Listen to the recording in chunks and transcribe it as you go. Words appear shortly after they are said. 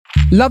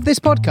Love this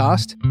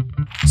podcast?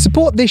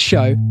 Support this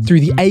show through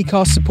the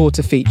Acast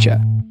supporter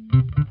feature.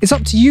 It's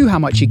up to you how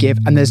much you give,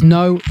 and there's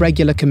no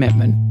regular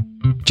commitment.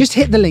 Just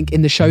hit the link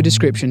in the show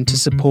description to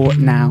support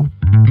now.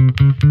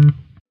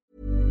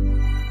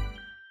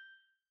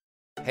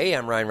 Hey,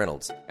 I'm Ryan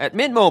Reynolds. At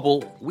Mint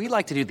Mobile, we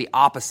like to do the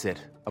opposite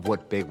of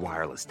what Big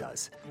Wireless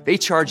does. They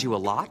charge you a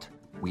lot,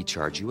 we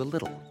charge you a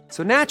little.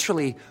 So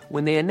naturally,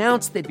 when they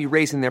announced they'd be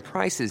raising their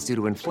prices due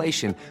to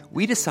inflation,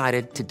 we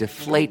decided to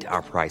deflate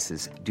our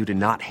prices due to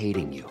not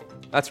hating you.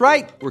 That's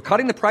right. We're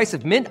cutting the price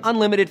of Mint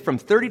Unlimited from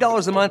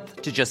 $30 a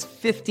month to just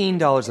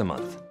 $15 a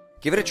month.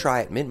 Give it a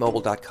try at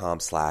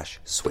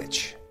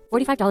mintmobile.com/switch.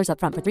 $45 up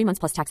front for 3 months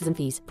plus taxes and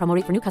fees. Promo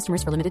rate for new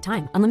customers for limited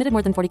time. Unlimited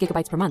more than 40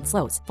 gigabytes per month.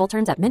 Slows full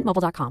terms at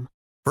mintmobile.com.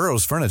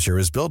 Burrow's furniture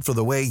is built for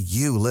the way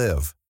you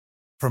live.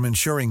 From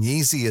ensuring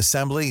easy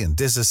assembly and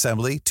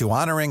disassembly to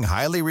honoring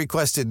highly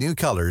requested new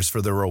colors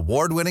for their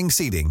award-winning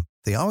seating,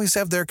 they always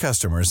have their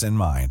customers in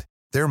mind.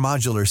 Their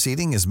modular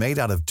seating is made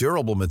out of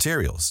durable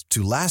materials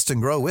to last and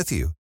grow with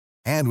you.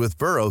 And with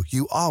Burrow,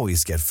 you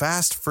always get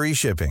fast, free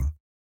shipping.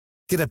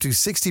 Get up to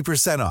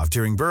 60% off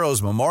during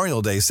Burrow's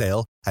Memorial Day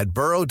sale at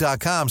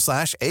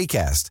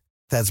burrow.com/ACAST.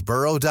 That's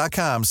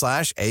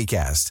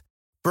burrow.com/ACAST.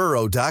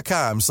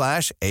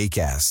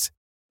 burrow.com/ACAST.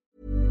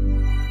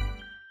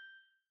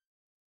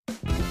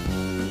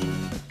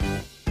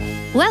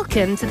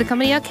 Welcome to the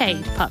Comedy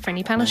Arcade, part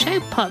friendly panel show,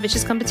 part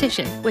vicious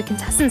competition, where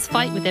contestants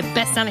fight with their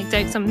best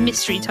anecdotes on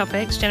mystery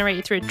topics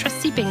generated through a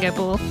trusty bingo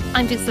ball.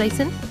 I'm Vic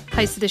Slayton,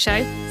 host of the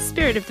show,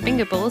 spirit of the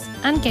bingo balls,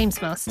 and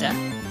games master.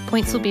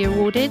 Points will be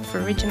awarded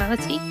for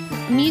originality,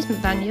 amusement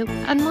value,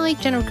 and my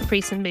general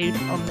caprice and mood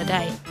on the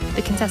day.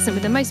 The contestant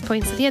with the most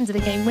points at the end of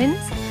the game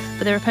wins,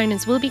 but their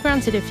opponents will be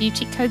granted a few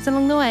cheat codes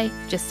along the way,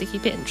 just to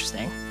keep it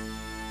interesting.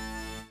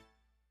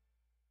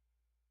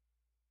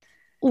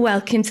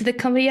 Welcome to the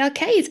Comedy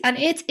Arcade, and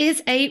it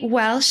is a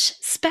Welsh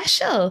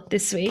special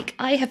this week.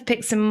 I have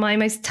picked some of my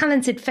most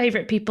talented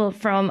favourite people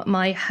from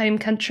my home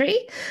country.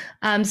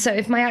 So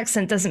if my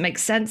accent doesn't make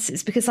sense,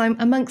 it's because I'm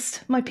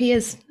amongst my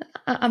peers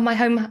and my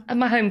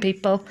home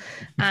people,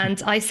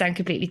 and I sound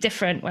completely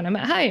different when I'm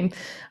at home.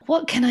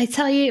 What can I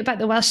tell you about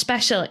the Welsh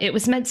special? It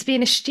was meant to be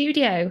in a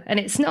studio, and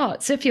it's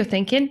not. So if you're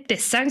thinking,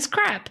 this sounds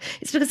crap,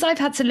 it's because I've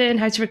had to learn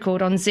how to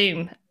record on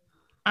Zoom,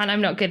 and I'm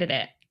not good at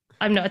it.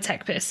 I'm not a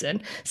tech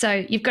person.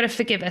 So you've got to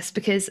forgive us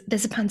because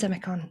there's a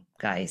pandemic on,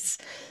 guys.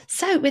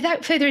 So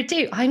without further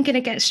ado, I'm going to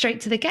get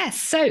straight to the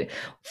guests. So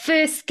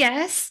first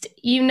guest,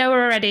 you know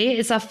her already,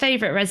 is our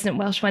favourite resident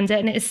Welsh wonder,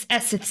 and it's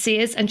Esyllt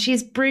Sears, and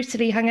she's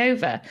brutally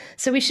hungover.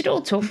 So we should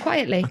all talk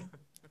quietly.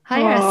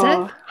 Hi,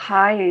 Esyllt.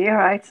 Hi, you're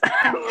right.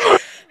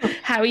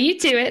 How are you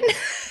doing?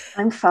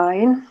 I'm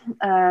fine.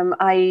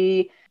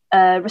 I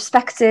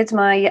respected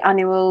my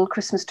annual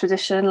Christmas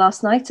tradition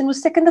last night and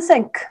was sick in the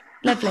sink.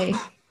 Lovely.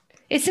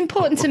 It's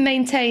important to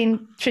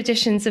maintain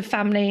traditions of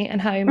family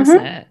and home,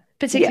 isn't it?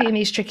 Particularly in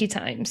these tricky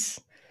times.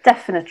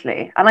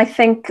 Definitely. And I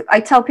think I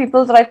tell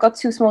people that I've got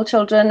 2 small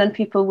children and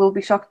people will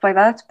be shocked by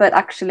that. But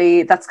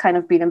actually, that's kind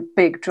of been a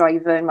big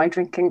driver in my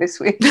drinking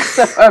this week.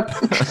 So,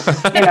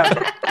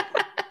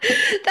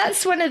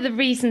 That's one of the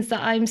reasons that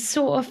I'm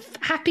sort of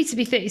happy to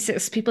be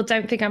 36. People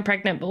don't think I'm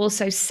pregnant, but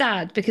also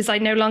sad because I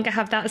no longer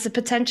have that as a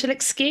potential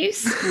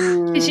excuse.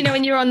 Because you know,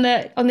 when you're on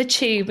the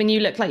tube and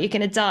you look like you're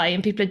going to die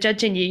and people are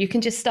judging you, you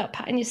can just start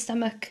patting your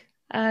stomach,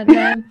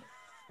 and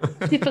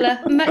people are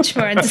much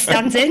more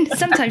understanding.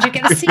 Sometimes you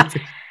get a seat.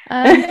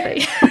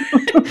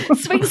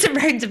 Swings and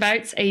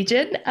roundabouts,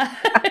 agent.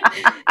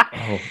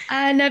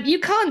 And you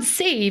can't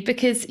see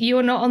because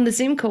you're not on the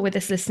Zoom call with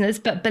us, listeners,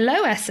 but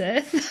below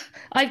Esyllt,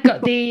 I've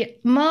got the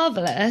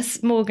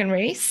marvellous Morgan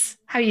Rees.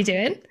 How are you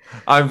doing?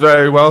 I'm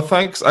very well,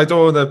 thanks. I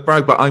don't want to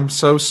brag, but I'm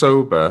so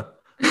sober.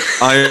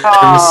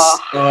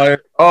 I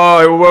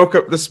woke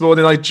up this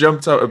morning, I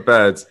jumped out of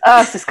bed.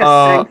 Oh, it's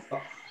disgusting.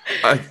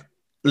 I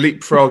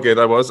leapfrogged,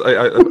 I was.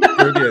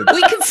 Brilliant.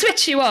 We can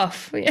switch you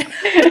off. Do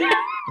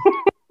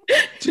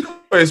you know,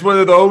 it's one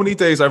of the only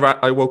days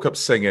I woke up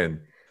singing.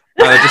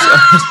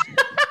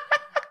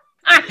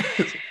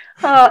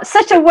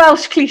 Such a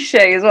Welsh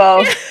cliche as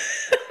well.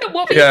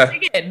 What were you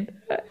singing?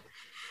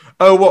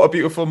 Oh, what a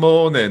beautiful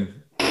morning.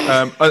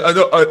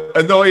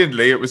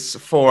 Annoyingly, it was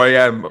 4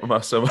 a.m.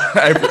 So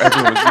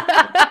everyone was...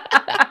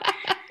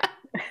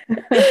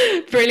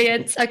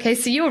 Brilliant. Okay,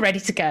 so you're ready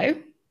to go.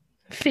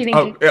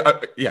 Feeling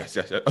yes.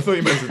 I thought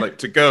you meant like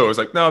to go. I was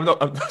like, no, I'm not.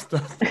 I'm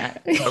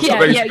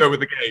ready to go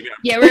with the game.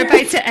 Yeah, we're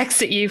about to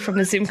exit you from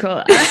the Zoom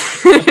call.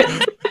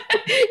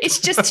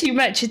 It's just too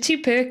much. You're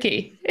too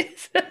perky.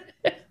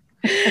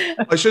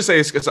 I should say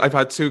it's because I've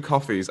had 2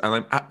 coffees and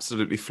I'm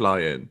absolutely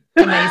flying.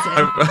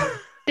 Amazing.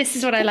 This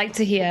is what I like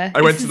to hear.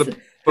 I went to the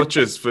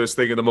butcher's first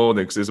thing in the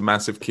morning because there's a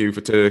massive queue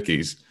for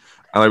turkeys,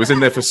 and I was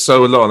in there for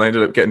so long. I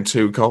ended up getting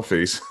 2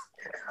 coffees.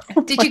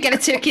 Did you get a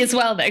turkey as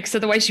well, though? Because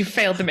otherwise you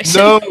failed the mission.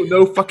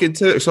 No fucking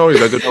turkey.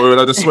 Sorry, I don't know we're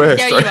allowed to swear.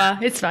 Yeah, you are.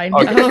 It's fine.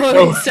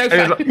 It's so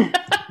fun.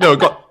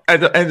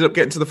 Ended up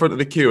getting to the front of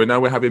the queue, and now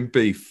we're having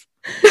beef.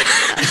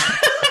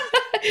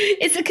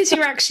 Is it because you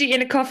were actually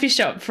in a coffee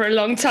shop for a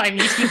long time?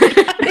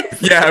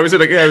 Yeah,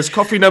 it was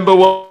coffee number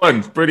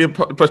 1.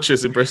 Brilliant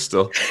butchers in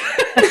Bristol.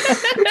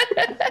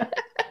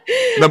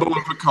 Number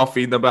 1 for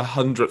coffee, number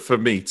 100 for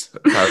meat,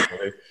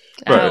 apparently.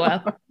 But, Oh,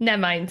 well, never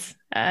mind.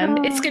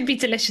 It's going to be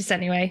delicious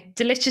anyway.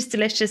 Delicious,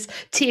 delicious.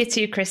 Tier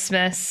 2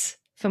 Christmas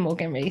for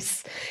Morgan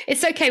Rees.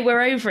 It's okay,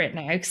 we're over it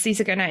now because these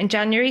are going out in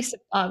January. So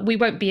we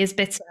won't be as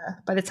bitter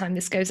by the time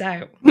this goes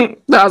out.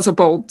 That's a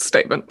bold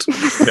statement.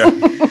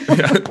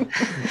 yeah.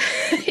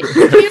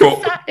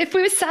 If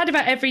we were sad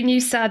about every new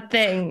sad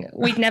thing,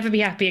 we'd never be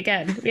happy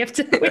again. We have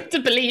to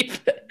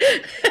believe.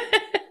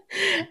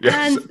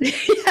 Yes.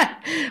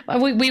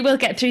 And we will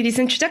get through these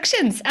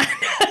introductions.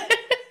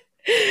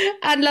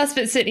 And last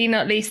but certainly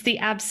not least, the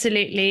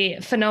absolutely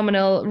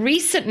phenomenal,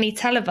 recently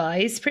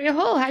televised Priya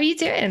Hall. How are you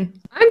doing?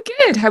 I'm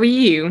good. How are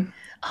you?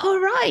 All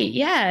right.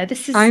 Yeah,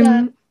 this is.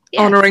 I'm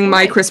honouring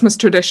my Christmas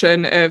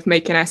tradition of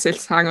making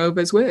Esyllt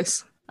hangovers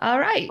worse. All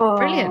right.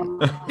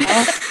 Brilliant.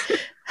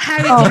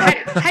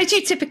 How do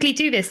you typically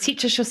do this?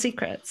 Teach us your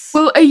secrets.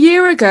 Well, a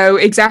year ago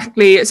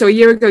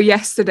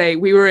yesterday,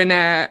 we were in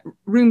a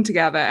room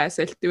together,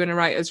 Esyllt, doing a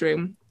writer's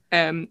room.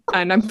 And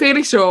I'm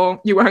fairly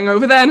sure you were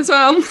hungover then as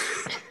well.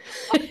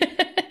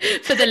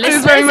 For the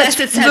listeners, very much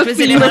the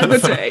theme of the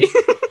day.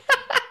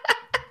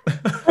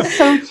 That's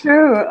so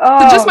true.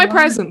 So just my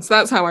presence,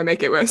 that's how I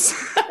make it worse.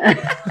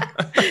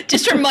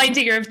 Just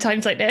reminding her of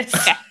times like this.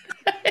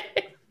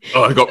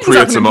 Oh, I got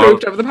Priya tomorrow.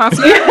 Over the past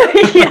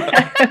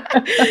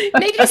year.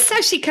 Maybe this is how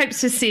she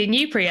copes with seeing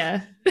you,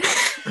 Priya.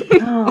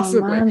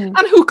 Possibly.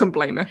 And who can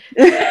blame her?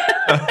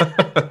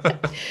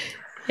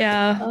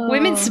 Yeah,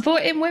 women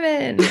supporting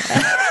women.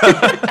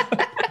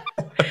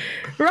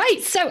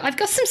 Right, so I've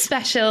got some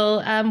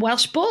special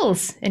Welsh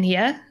balls in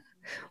here.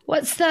 I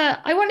was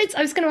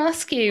going to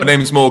ask you. My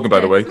name's Morgan, by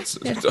the way.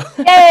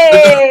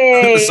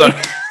 Yay! Sorry.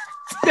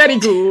 Very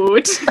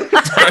good.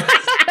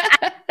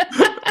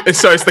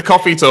 It's the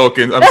coffee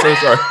talking. I'm so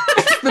sorry.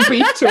 The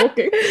beef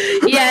talking.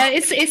 Yeah,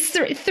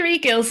 it's three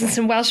girls and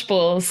some Welsh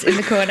balls in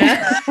the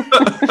corner.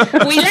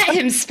 We let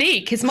him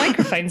speak. His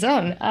microphone's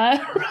on.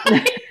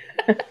 Right.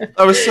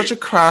 That was such a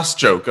crass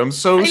joke. I'm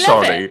so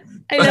sorry.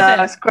 I love it.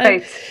 That's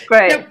great.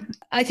 Great. No,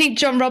 I think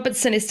John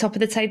Robertson is top of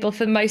the table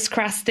for the most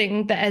crass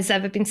thing that has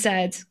ever been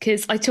said,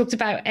 because I talked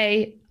about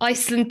a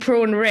Iceland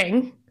prawn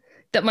ring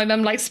that my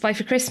mum likes to buy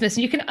for Christmas,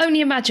 and you can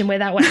only imagine where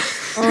that went.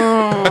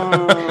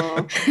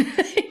 Oh.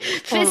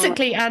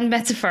 Physically and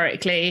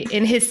metaphorically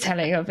in his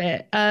telling of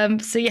it.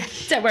 So yeah,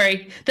 don't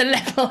worry, the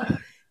level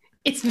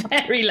is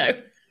very low.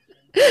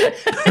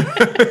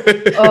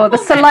 Oh,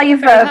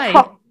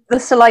 the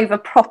saliva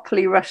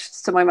properly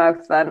rushed to my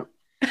mouth then.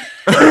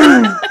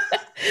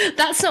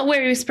 That's not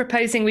where he was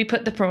proposing we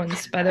put the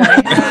prawns, by the way.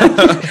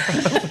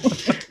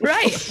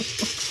 Right.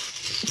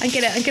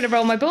 I'm gonna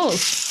roll my balls.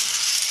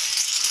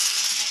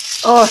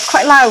 Oh, it's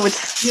quite loud.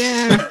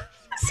 Yeah.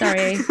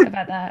 Sorry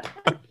about that.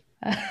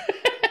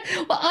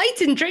 Well, I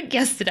didn't drink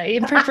yesterday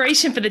in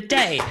preparation for the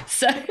day,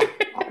 so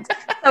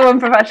So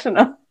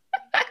unprofessional.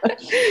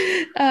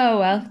 Oh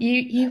well,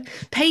 you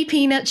pay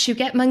peanuts, you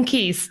get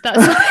monkeys.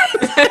 That's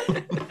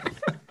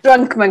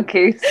Drunk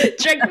monkeys.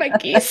 drunk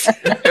monkeys.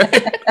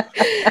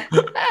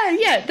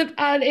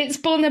 And it's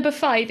ball number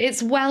 5.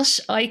 It's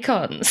Welsh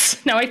icons.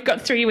 Now I've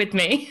got 3 with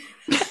me.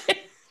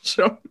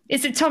 Sure.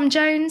 Is it Tom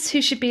Jones?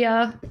 Who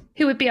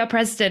would be our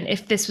president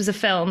if this was a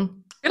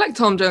film? I feel like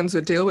Tom Jones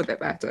would deal with it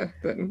better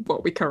than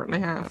what we currently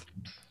have.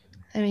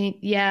 I mean,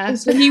 yeah.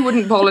 So he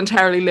wouldn't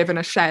voluntarily live in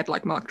a shed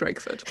like Mark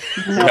Drakeford.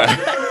 No.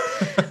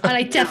 And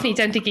I definitely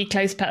don't think he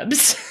closed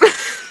pubs.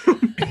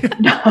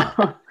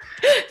 No.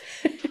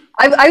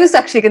 I was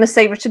actually going to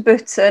say Richard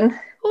Burton.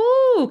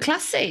 Ooh,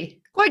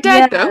 classy. Quite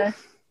dead, though.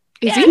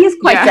 Is he? He's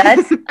quite dead.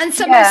 And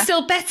someone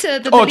still better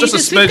than Oh, the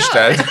just a leaders we've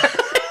smidge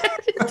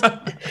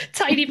got. dead.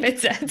 Tiny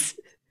bit dead.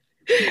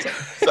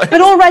 But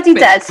already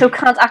dead, so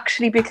can't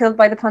actually be killed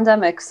by the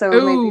pandemic. So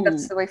maybe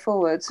that's the way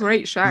forward.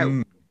 Great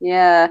shout.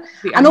 Yeah.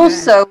 And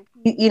also,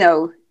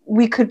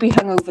 we could be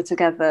hungover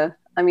together.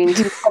 I mean,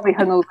 he was probably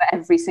hungover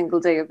every single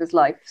day of his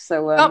life.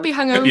 So Can't be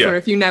hungover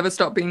if you never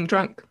stop being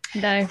drunk.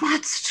 No.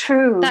 That's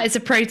true. That is a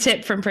pro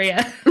tip from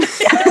Priya.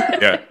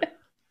 Yeah.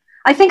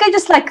 I think I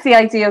just like the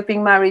idea of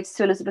being married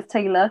to Elizabeth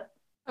Taylor.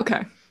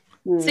 Okay.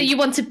 So you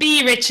want to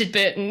be Richard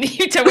Burton.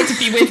 You don't want to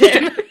be with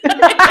him.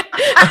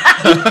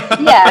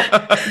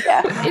 Yeah.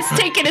 It's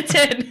taking a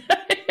turn.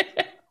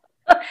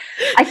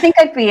 I think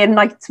I'd be a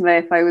nightmare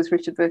if I was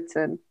Richard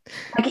Burton.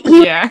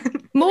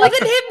 More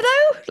than him,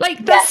 though?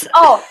 Like, that's...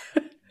 Oh,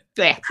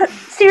 Yeah.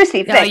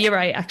 seriously, No, Vic, you're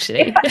right,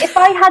 actually. if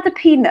I had a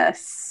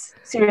penis,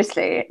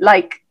 seriously,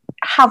 like,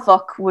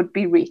 havoc would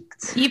be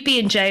wreaked. You'd be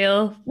in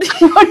jail.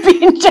 Would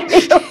be in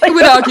jail. I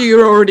would argue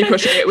you're already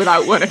pushing it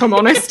without one, if I'm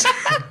honest.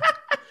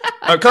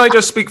 Can I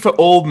just speak for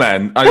all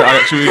men? I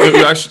actually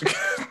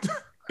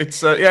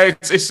it's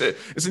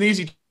an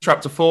easy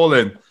trap to fall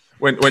in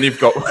when you've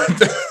got.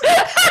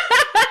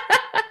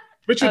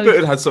 Richard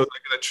Burton had sort of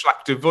like an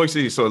attractive voice.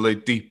 He's sort of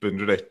like deep and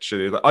rich.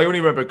 And I only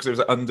remember because it was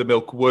at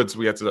Undermilk Woods.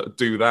 We had to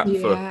do that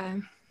for.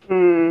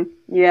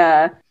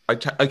 Yeah.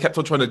 I kept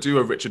on trying to do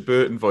a Richard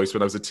Burton voice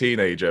when I was a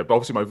teenager, but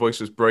obviously my voice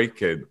was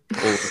breaking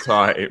all the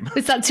time.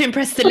 Was that to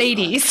impress the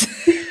ladies?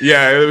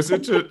 Yeah, it was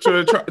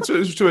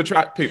to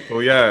attract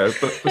people. Yeah,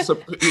 but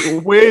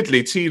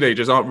weirdly,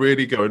 teenagers aren't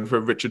really going for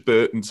a Richard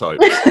Burton type.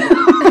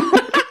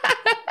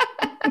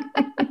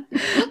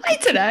 I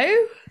don't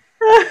know.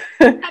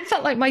 That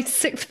felt like my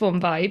sixth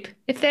form vibe.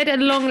 If they had a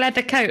long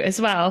leather coat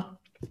as well.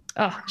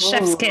 Oh,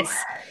 chef's kiss.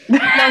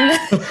 Long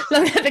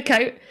leather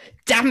coat,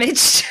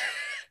 damaged.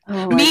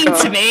 Mean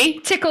to me.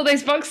 Tick all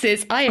those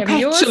boxes. I am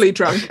yours. Actually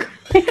drunk.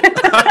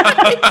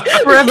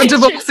 Forever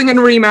divorcing and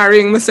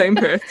remarrying the same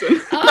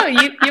person. Oh,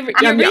 you're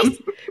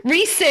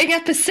Rees sitting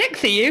up a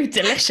sixth, are you?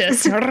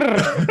 Delicious. Yeah,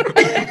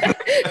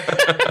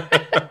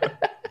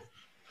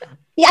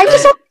 I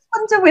just always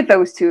wonder with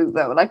those two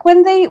though, like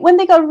when they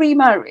got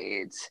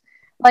remarried,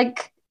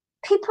 like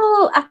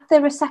people at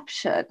their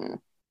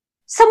reception,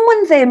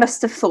 someone there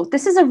must have thought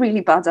this is a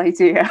really bad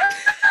idea.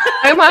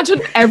 I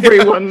imagine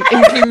everyone,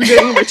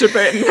 including Richard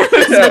Burton,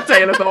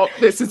 Taylor, thought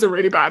this is a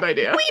really bad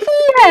idea. We've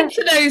all been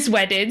to those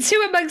weddings. Who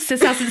amongst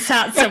us hasn't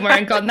sat somewhere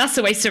and gone, that's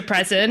a waste of a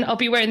present, I'll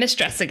be wearing this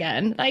dress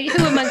again? Like,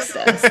 who amongst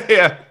us?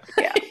 Yeah.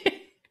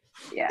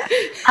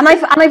 And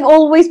I've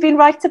always been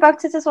right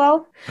about it as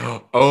well.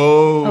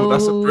 Oh,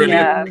 that's a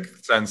brilliant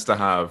sense to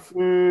have.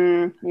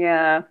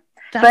 Yeah.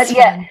 That's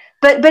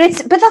But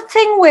that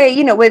thing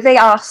where, where they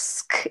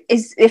ask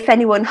is if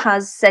anyone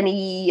has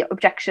any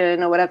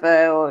objection or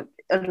whatever, or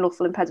a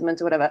lawful impediment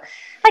or whatever,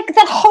 like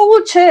that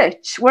whole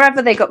church,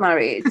 wherever they got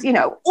married,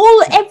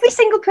 every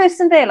single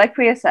person there, like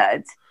Priya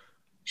said,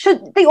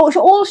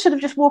 all should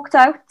have just walked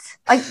out.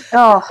 There's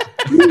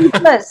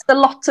a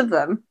lot of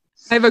them.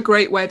 I have a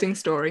great wedding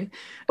story.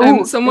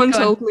 Someone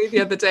told me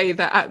the other day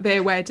that at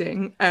their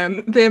wedding,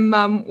 their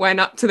mum went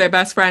up to their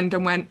best friend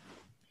and went,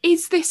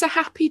 "Is this a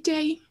happy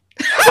day?"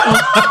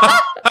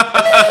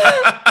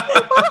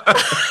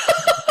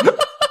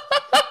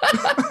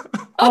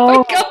 Oh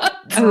my God.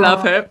 I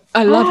love her.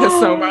 I love her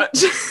so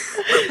much.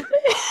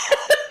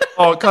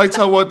 Oh, can I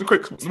tell one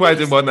quick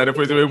wedding one then if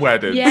we're doing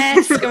weddings?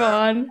 Yes, go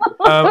on.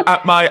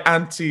 At my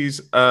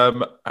auntie's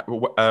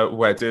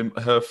wedding,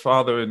 her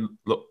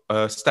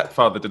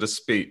stepfather did a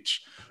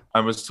speech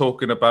and was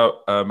talking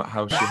about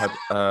how she had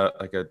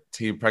like a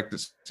teen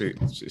pregnancy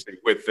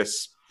with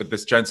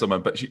this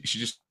gentleman, but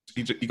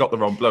he got the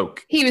wrong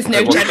bloke. He was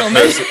no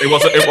gentleman.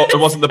 It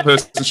wasn't the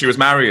person she was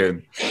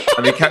marrying,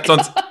 and he kept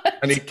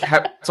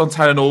on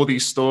telling all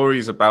these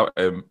stories about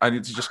him. I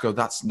need to just go,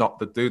 that's not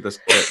the dude that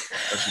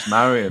she's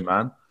marrying,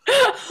 man.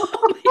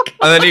 Oh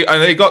and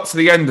then he got to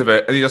the end of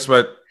it, and he just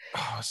went,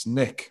 "Oh, it's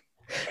Nick."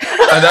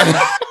 And then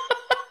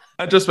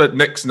I just went,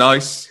 "Nick's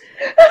nice."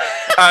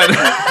 And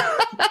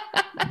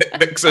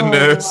Nick's a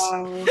nurse.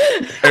 Wow.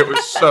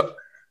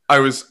 It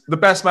was the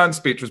best man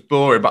speech was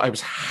boring, but I was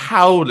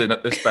howling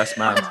at this this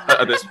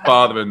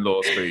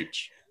father-in-law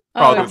speech.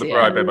 Father of the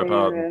bride, beg my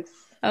pardon.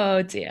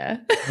 Oh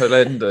dear.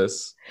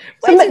 Horrendous.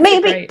 So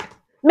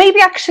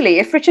maybe actually,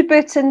 if Richard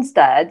Burton's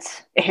dead,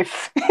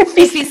 if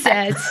he's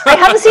dead, I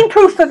haven't seen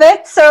proof of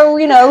it, so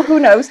who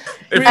knows?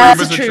 If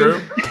rumors are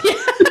true.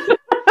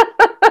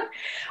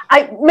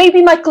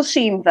 Maybe Michael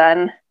Sheen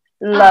then.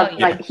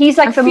 He's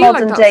like the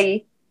modern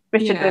day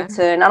Richard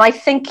Burton, and I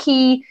think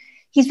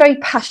he's very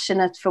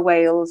passionate for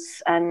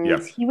Wales, and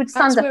he would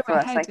stand up for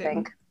us, I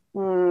think.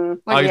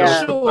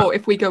 I'm sure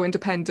if we go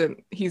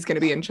independent, he's going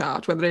to be in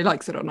charge, whether he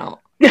likes it or not.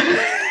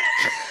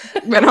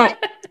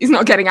 He's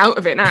not getting out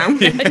of it now.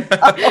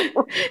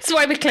 That's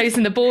why we're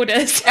closing the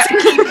borders to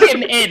keep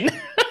him in.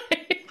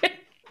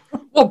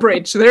 What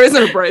bridge? There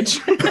isn't a bridge.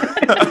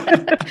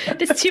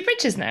 There's 2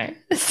 bridges now.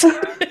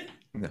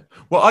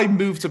 Well, I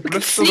moved to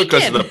Bristol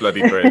because of the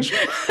bloody bridge.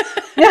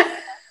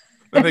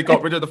 And they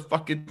got rid of the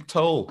fucking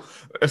toll.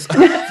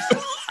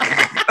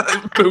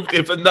 I moved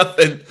here for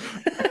nothing.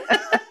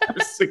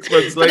 6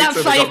 months later, that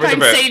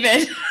 £5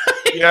 saving.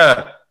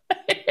 Yeah.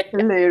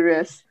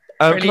 Hilarious.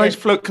 Can I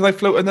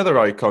float another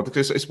icon?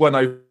 Because it's one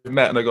I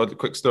met and I got a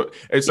quick story.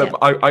 It's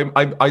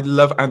I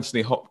love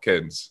Anthony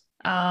Hopkins.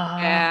 Oh,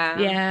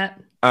 yeah.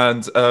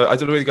 And I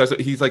don't know where you guys.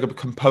 He's like a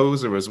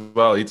composer as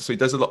well. So he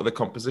does a lot of the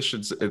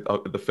compositions in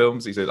the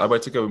films he's in. I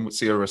went to go and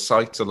see a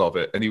recital of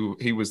it, and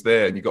he was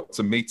there, and you got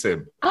to meet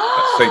him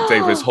at St.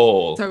 David's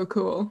Hall. So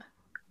cool!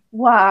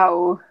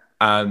 Wow.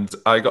 And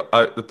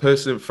the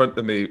person in front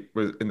of me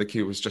in the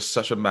queue was just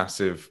such a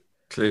massive,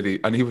 clearly,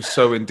 and he was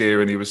so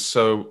endearing. He was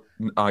so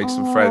nice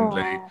and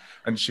friendly,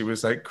 and she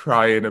was like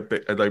crying a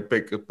bit, and like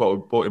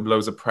bought him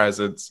loads of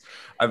presents,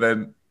 and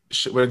then.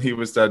 When he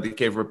was done, he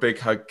gave her a big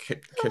hug,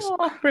 kiss.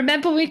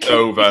 Remember we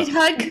could hug?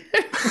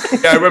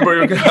 Yeah, I remember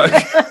we could hug.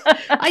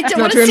 I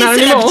don't want to see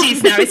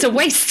celebrities now. It's a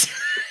waste.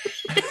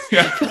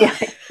 Yeah.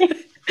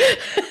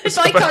 If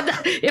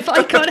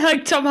I can't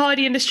hug Tom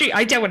Hardy in the street,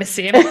 I don't want to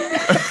see him.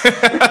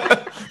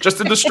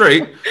 Just in the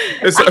street.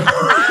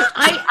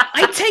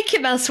 I take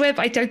him elsewhere,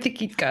 but I don't think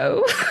he'd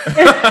go.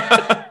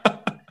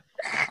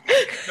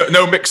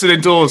 No mixing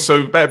indoors,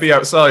 so better be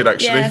outside,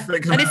 actually. Yeah.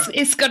 And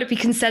it's got to be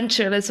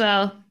consensual as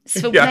well. It's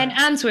for men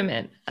and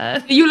women.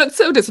 You looked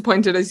so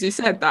disappointed as you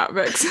said that,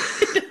 Vix.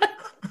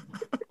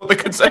 Well,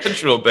 the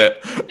consensual bit.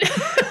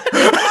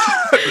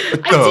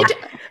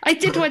 I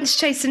did once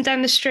chase him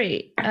down the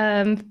street.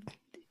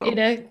 In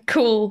a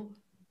cool,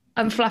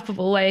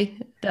 unflappable way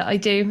that I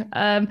do.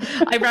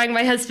 I rang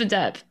my husband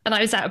up and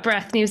I was out of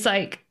breath, and he was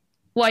like,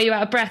 "Why are you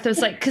out of breath?" I was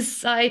like,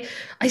 "Because I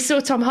saw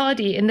Tom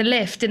Hardy in the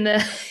lift, in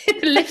the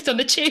lift on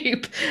the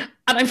tube,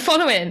 and I'm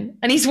following,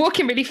 and he's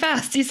walking really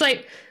fast." He's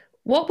like,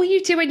 "What will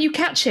you do when you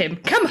catch him?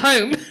 Come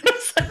home." I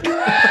was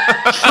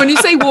like, When you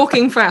say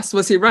walking fast,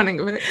 was he running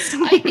a bit?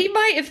 he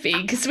might have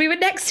been, because we were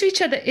next to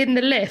each other in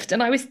the lift,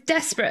 and I was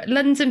desperate.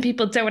 London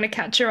people don't want to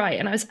catch your eye,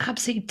 and I was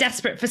absolutely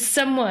desperate for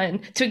someone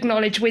to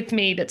acknowledge with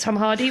me that Tom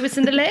Hardy was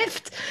in the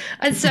lift.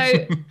 And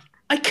so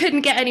I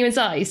couldn't get anyone's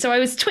eyes. So I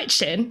was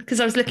twitching because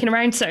I was looking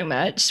around so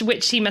much,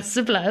 which he must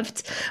have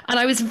loved. And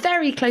I was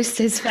very close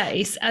to his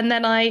face. And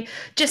then I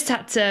just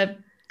had to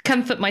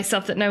comfort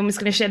myself that no one was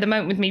going to share the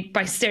moment with me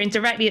by staring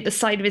directly at the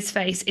side of his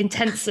face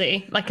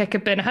intensely, like I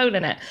could burn a hole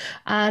in it.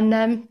 And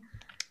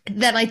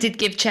then I did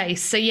give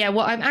chase. So yeah,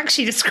 what I'm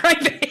actually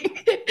describing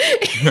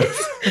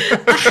is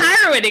a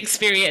harrowing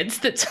experience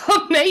that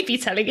Tom may be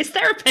telling his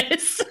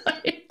therapist.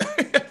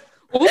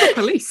 Or the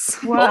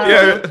police. Wow.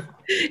 Yeah.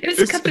 It was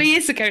a couple of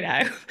years ago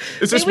now.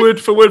 Is this word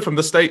for word from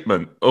the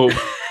statement? Oh,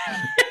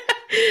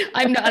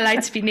 I'm not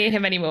allowed to be near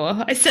him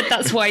anymore. I said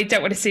that's why I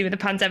don't want to see him with the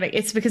pandemic.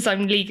 It's because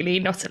I'm legally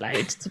not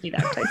allowed to be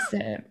that close to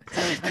him.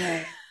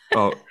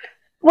 oh.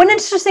 One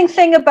interesting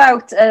thing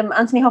about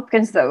Anthony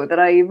Hopkins, though, that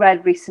I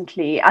read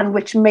recently, and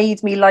which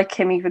made me like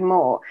him even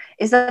more,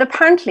 is that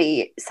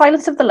apparently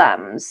Silence of the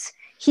Lambs,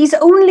 he's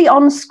only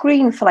on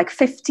screen for like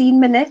 15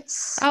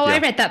 minutes. Oh, Yeah. I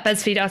read that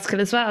BuzzFeed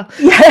article as well.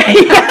 Yeah,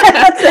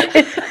 that's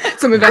it.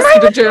 Some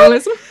investigative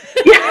journalism.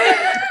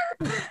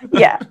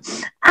 Yeah.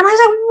 And I was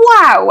like,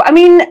 wow. I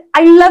mean,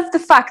 I love the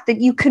fact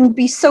that you can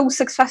be so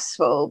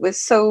successful with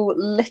so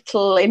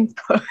little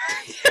input.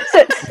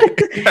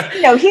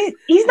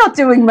 He's not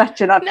doing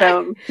much in that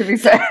film, to be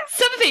fair.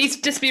 Some of it he's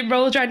just being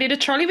rolled around in a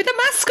trolley with a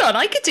mask on.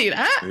 I could do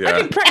that. Yeah. I've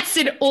been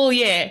practicing all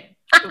year.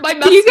 My Are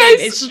mask you guys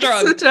is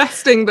strong.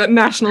 suggesting that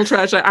national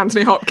treasure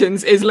Anthony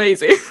Hopkins is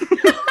lazy?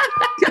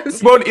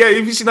 Yeah,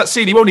 have you seen that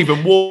scene? He won't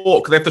even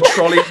walk. They have the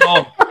trolley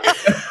on.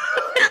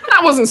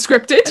 That wasn't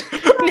scripted.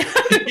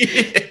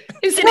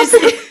 It's in his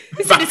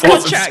Wasn't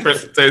contract.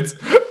 scripted.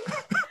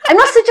 I'm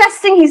not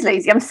suggesting he's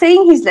lazy. I'm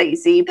saying he's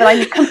lazy, but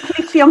I'm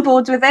completely on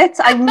board with it.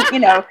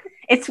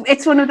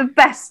 It's one of the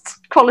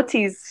best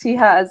qualities he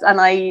has,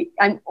 and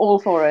I'm all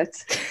for it.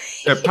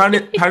 Yeah,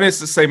 apparently it's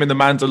the same in The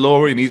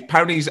Mandalorian.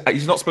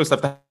 He's not supposed to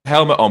have the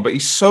helmet on, but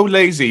he's so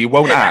lazy he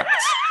won't act.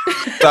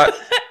 That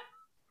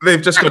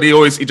they've just got.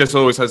 He just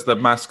always has the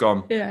mask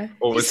on. Yeah,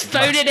 Always he's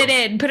phoning it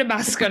in. Put a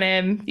mask on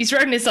him. He's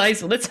rolling his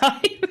eyes all the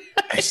time.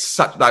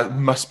 That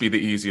must be the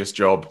easiest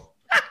job.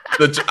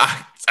 In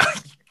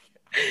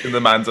The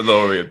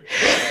Mandalorian.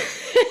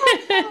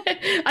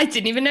 I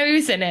didn't even know he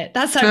was in it.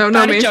 That's how No, bad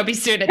not a me. job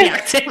he's doing at the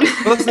acting.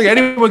 Well, that's the thing.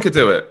 Anyone could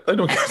do it.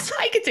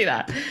 I could do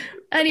that.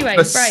 Anyway,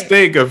 The right.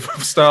 Stig of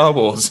Star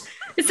Wars.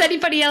 Has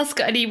anybody else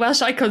got any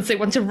Welsh icons they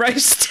want to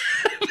roast?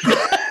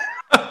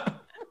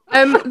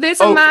 There's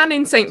a man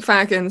in St.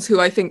 Fagans who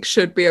I think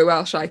should be a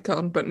Welsh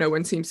icon, but no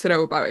one seems to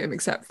know about him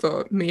except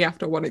for me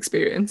after one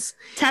experience.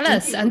 Tell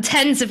us, and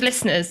tens of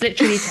listeners,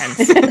 literally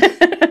tens.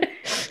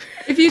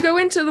 If you go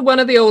into one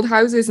of the old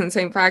houses in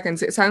St.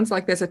 Fagans, it sounds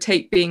like there's a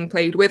tape being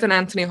played with an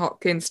Anthony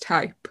Hopkins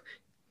type,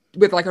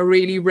 with like a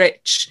really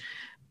rich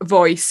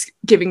voice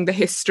giving the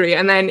history.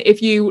 And then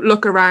if you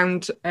look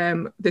around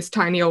this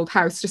tiny old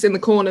house, just in the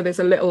corner, there's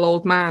a little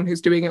old man who's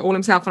doing it all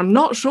himself. And I'm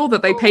not sure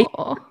that they pay.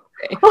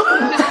 He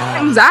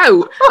comes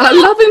out, and I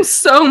love him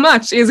so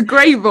much. He has a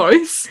great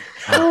voice.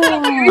 He's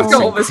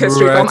got all this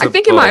history from. I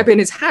think it might have been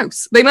his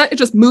house. They might have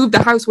just moved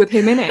the house with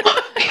him in it.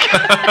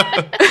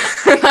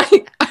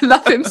 I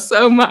love him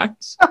so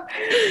much.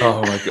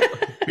 Oh my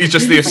god, he's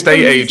just the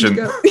estate agent.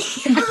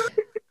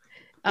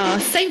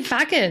 St.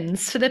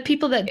 Fagans, for the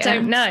people that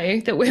don't know,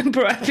 that we're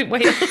brought up in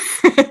Wales,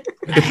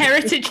 a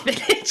heritage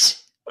village,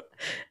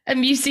 a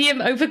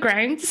museum over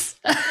grounds.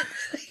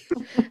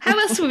 How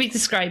else would we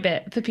describe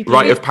it for people?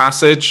 Rite of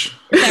passage.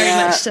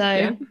 Very much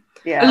so.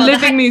 Yeah. A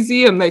living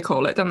museum, they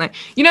call it, don't they?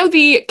 You know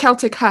the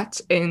Celtic hut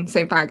in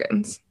St.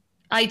 Fagans?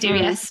 I do,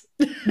 yes.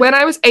 When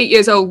I was 8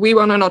 years old, we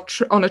were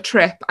on a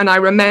trip, and I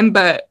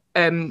remember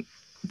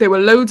there were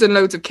loads and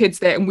loads of kids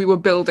there, and we were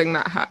building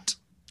that hut.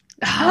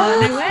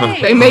 Oh, no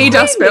way. They made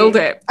us build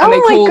it, and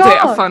they called it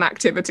a fun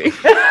activity.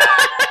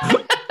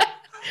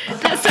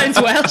 That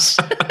sounds Welsh.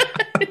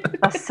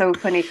 That's so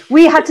funny.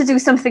 We had to do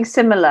something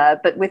similar,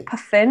 but with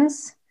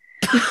puffins.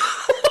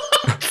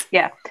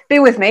 Yeah,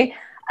 bear with me.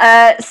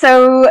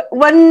 So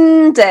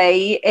one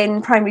day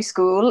in primary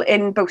school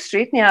in Bow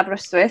Street near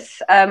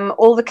Aberystwyth,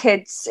 all the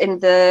kids in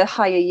the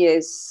higher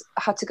years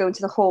had to go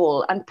into the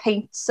hall and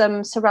paint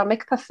some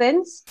ceramic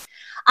puffins.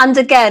 And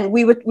again,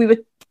 we were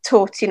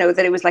taught,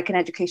 that it was like an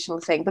educational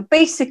thing. But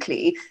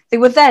basically, they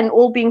were then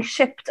all being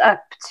shipped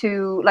up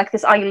to like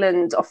this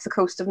island off the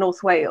coast of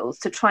North Wales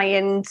to try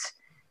and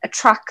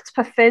attract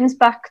puffins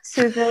back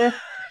to the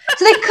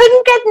So they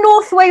couldn't get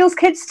North Wales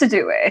kids to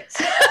do it.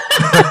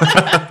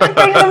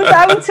 Bring them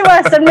down to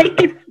us and make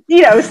it,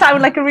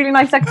 sound like a really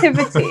nice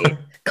activity.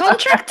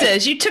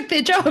 Contractors, you took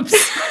their jobs.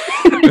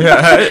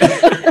 Yeah.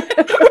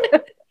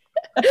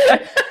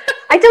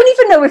 I don't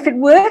even know if it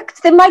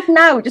worked. There might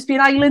now just be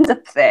an island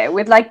up there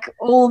with like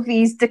all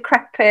these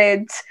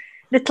decrepit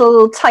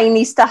little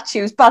tiny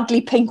statues, badly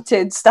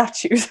painted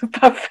statues of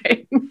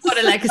puffins. What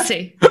a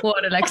legacy.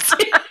 What a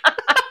legacy.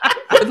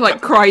 With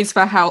like cries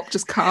for help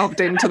just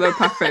carved into the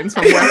puffins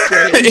from West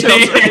Wales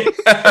children.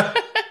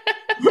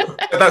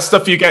 That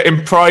stuff you get in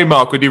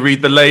Primark when you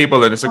read the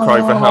label and it's a cry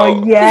for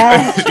help.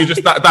 Yeah. You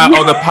just that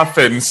on the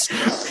puffins.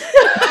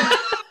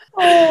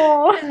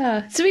 Oh.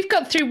 Yeah. So we've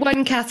got through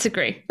one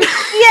category.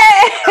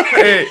 Yeah.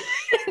 Hey.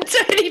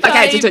 25 Like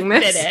editing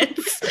this.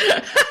 minutes.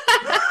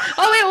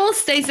 Oh, it all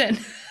stays in.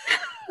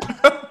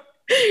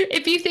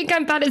 If you think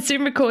I'm bad at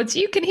Zoom records,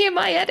 you can hear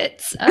my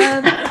edits.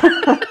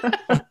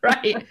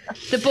 Right.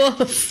 The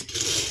balls.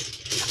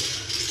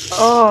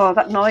 Oh,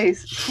 that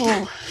noise.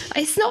 Oh.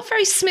 It's not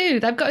very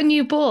smooth. I've got a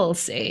new ball,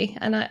 see,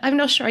 and I'm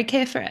not sure I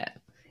care for it.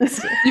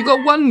 You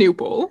got one new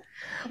ball.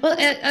 Well,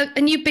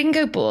 a new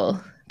bingo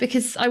ball,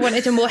 because I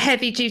wanted a more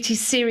heavy-duty,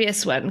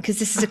 serious one, because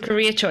this is a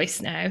career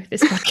choice now,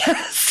 this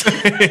podcast.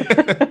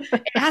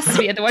 It has to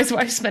be, otherwise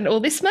I've spent all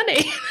this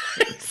money.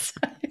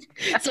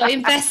 So I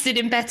invested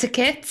in better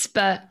kits,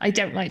 but I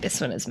don't like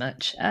this one as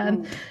much.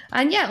 And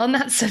yeah, on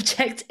that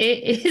subject,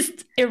 it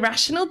is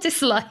irrational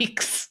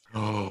dislikes.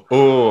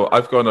 Oh,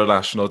 I've got an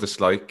irrational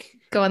dislike.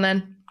 Go on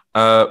then.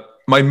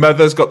 My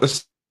mother's got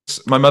this.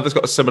 My mother's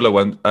got a similar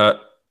one.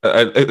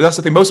 That's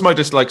the thing. Most of my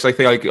dislikes, I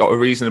think I got a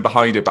reason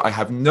behind it, but I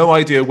have no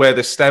idea where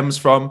this stems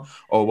from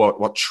or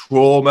what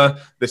trauma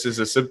this is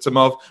a symptom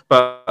of.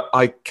 But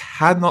I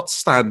cannot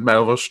stand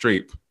Meryl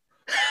Streep.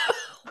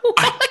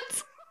 What?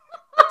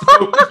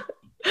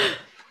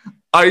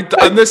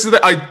 And this is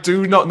I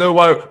do not know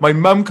why. My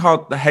mum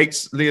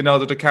hates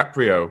Leonardo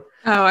DiCaprio.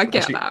 Oh, I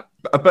get that.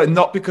 But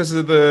not because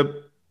of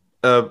the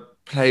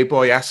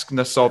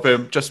Playboy-esqueness of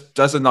him. Just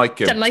doesn't like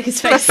him. Don't like his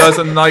face.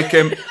 Doesn't like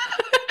him.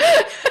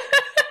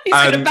 He's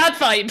got a bad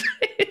vibe.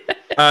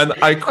 And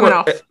I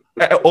quote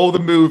all the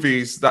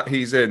movies that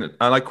he's in, and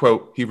I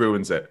quote, he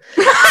ruins it.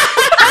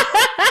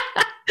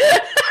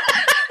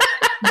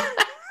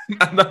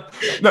 And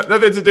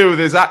nothing to do with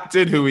his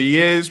acting, who he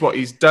is, what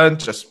he's done.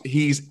 Just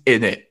he's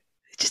in it.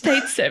 Just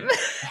hates him.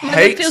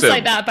 Hates feels him.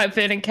 like that about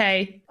Vernon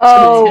Kay.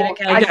 Oh,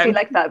 I feel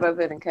like that about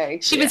Vernon Kay.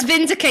 She was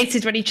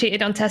vindicated when he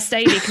cheated on Tess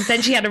Daly, because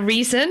then she had a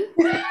reason.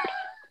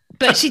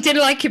 But she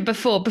didn't like him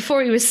before.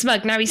 Before he was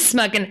smug, now he's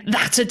smug and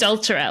that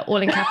adulterer, all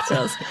in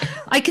capitals.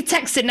 I could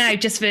text it now,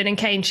 just Vernon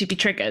Kay, and she'd be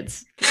triggered.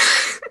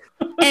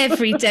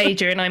 Every day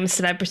during I'm a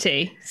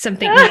Celebrity,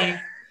 something new.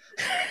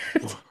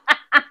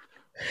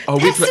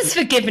 Tess has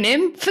forgiven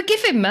him.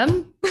 Forgive him,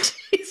 Mum.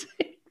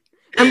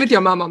 I'm with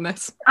your mum on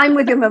this. I'm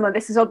with your mum on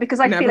this as well, because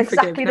I feel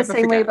exactly the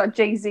same way about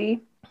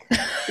Jay-Z.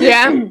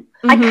 Yeah. Mm-hmm.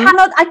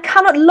 I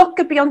cannot look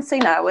at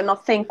Beyonce now and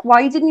not think,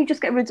 why didn't you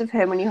just get rid of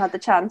him when you had the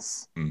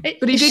chance?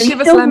 But he did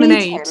give us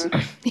Lemonade.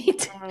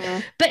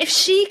 But if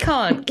she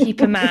can't keep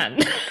a man,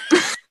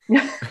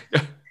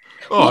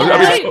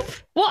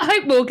 what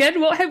hope,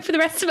 Morgan? What hope for the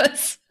rest of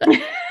us?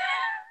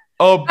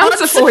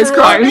 Answer for his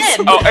crimes.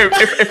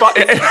 If I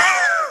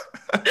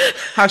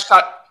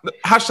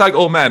hashtag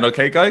all men,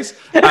 okay, guys.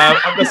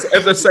 I'm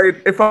just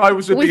saying, if I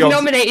was with We've Beyonce,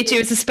 nominated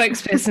you as a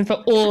spokesperson for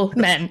all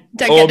men.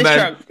 Don't get this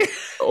wrong.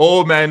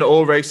 All men,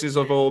 all races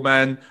of all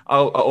men,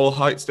 all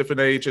heights, different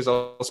ages.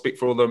 I'll speak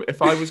for all of them.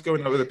 If I was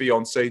going out with a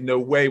Beyonce, no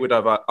way would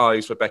I have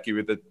eyes for Becky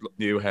with the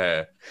new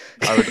hair.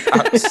 I would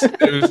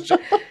it was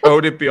just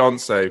only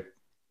Beyonce.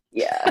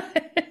 Yeah.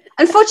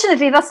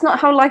 Unfortunately, that's not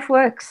how life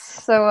works.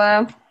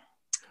 So,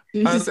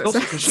 also,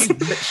 she's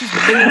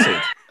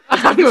minted.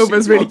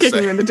 Hangover's really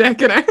kicking you in the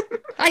dick, you know.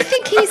 I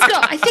think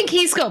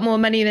he's got more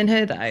money than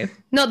her, though.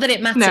 Not that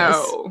it matters.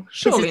 No,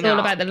 surely it's not. all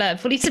about the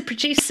love. Well, he's a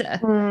producer.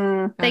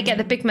 They get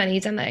the big money,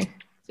 don't they?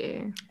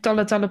 Yeah.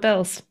 Dollar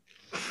bills.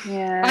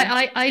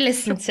 Yeah. I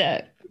listen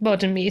to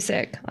modern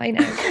music. I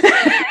know.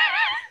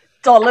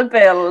 Dollar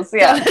bills.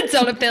 Yeah.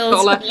 Dollar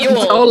bills.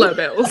 Dollar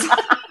bills.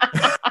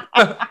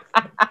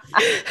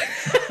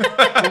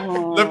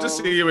 Love to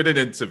see you in an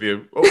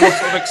interview. What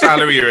sort of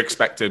salary are you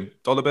expecting? $?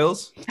 Dollar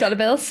bills.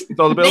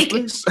 $,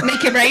 please.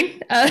 Make it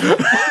rain.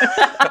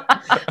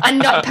 And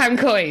not pound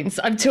coins.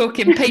 I'm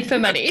talking paper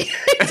money.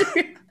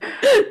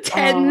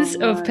 Tens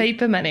of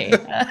paper money.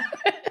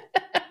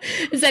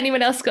 Has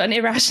anyone else got an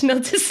irrational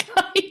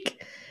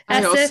dislike?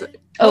 Also,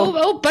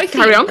 both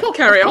carry of you. on,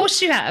 carry on. Of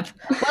course you have.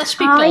 Welsh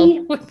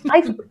people.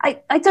 I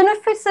don't know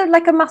if it's a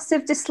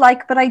massive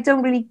dislike, but I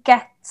don't really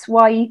get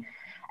why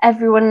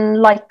everyone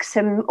likes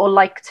him or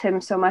liked him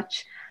so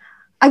much.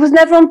 I was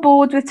never on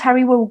board with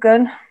Terry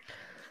Wogan.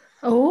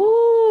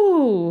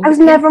 Oh. I was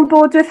never on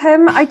board with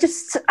him. I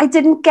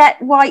didn't get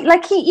why.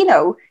 Like, he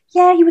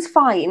was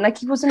fine. Like,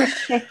 he wasn't a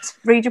shit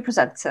radio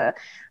presenter.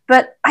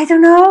 But I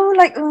don't know,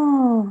 like,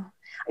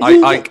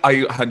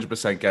 I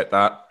 100% get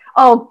that.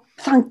 Oh,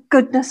 Thank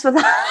goodness for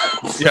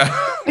that. Yeah.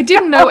 I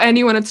didn't know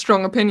anyone had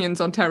strong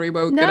opinions on Terry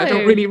Wogan. I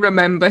don't No. really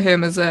remember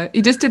him as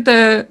he just did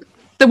the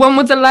one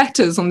with the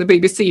letters on the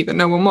BBC that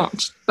no one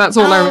watched. That's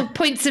all I Oh, remember.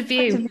 points of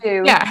view.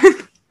 Yeah.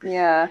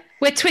 Yeah.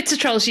 Where Twitter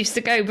trolls used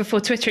to go before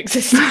Twitter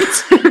existed.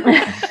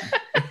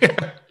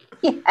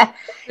 Yeah.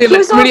 They He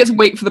was really had to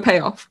wait for the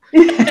payoff. He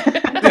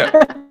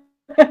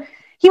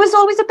was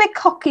always a bit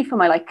cocky for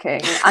my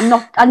liking,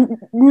 and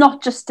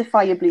not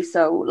justifiably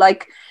so.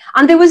 Like,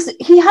 and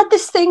he had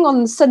this thing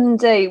on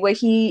Sunday where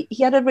he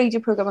had a radio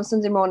program on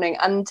Sunday morning,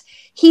 and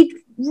he'd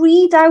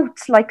read out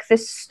like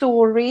this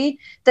story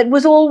that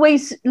was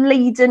always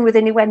laden with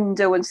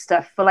innuendo and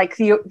stuff for like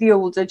the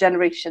older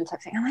generation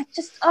type thing. And I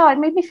just, it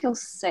made me feel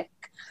sick.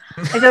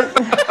 I don't.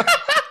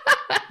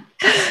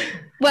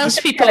 Welsh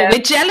people, we're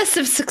jealous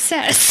of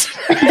success.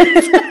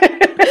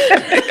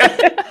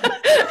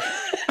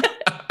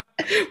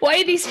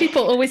 Why are these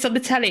people always on the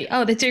telly?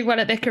 Oh, they're doing well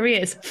at their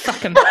careers.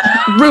 Fuck them.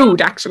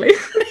 Rude, actually.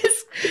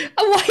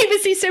 Why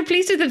was he so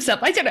pleased with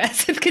himself? I don't know.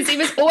 Because he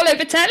was all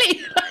over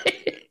telly.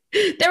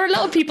 There were a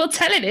lot of people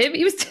telling him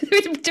he was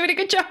doing a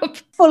good job.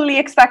 Fully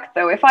expect,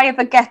 though, if I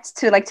ever get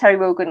to like Terry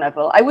Wogan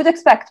level, I would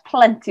expect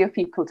plenty of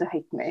people to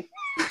hate me.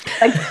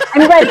 Like,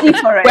 I'm ready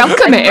for it.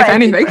 Welcome it, if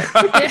anything.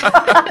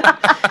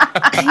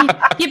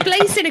 You're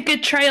blazing a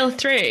good trail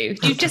through.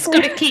 You've just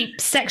got to keep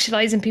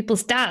sexualizing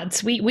people's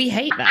dads. We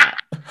hate that.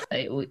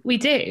 We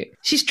do.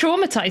 She's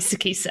traumatized,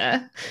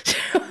 Sakisa.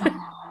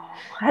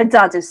 Her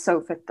dad is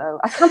so fit, though.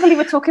 I can't believe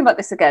we're talking about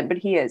this again, but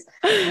he is.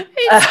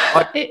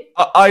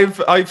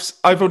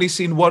 I've only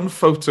seen one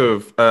photo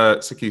of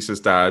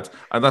Sakisa's dad,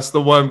 and that's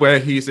the one where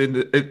he's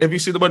in. Have you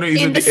seen the one where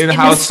he's in the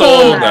in-house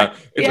sauna?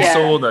 In the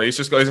sauna, he's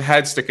just got his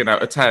head sticking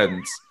out of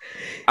tent.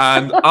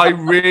 And I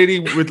really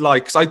would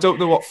like, because I don't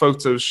know what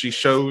photos she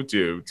showed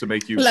you to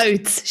make you.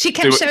 Loads. She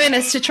kept showing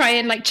us to try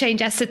and like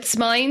change Esyltt's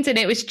mind, and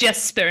it was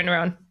just spurring her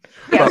on.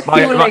 Yes, my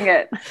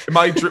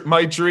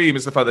dream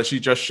is the fact that she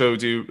just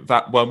showed you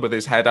that one with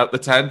his head out the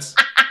tent.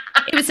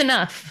 It was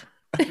enough.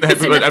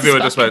 Everyone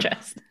just went.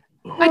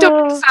 I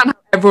don't understand how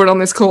everyone on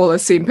this call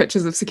has seen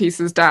pictures of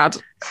Sakisa's dad.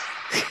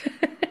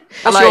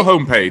 What's your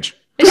homepage?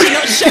 Has she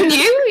not shown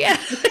you? Yeah.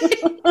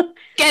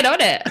 Get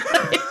on it.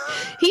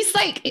 He's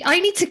like,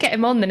 I need to get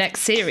him on the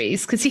next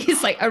series because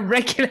he's like a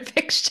regular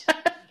fixture.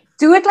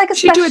 Do it like a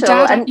special. Do a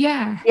dad, and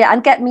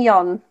get me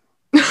on.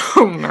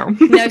 Oh no.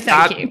 No,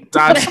 thank you.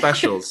 Dad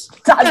specials.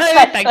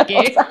 Thank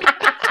you.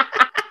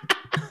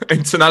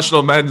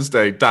 International Men's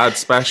Day, dad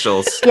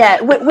specials.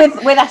 Yeah, with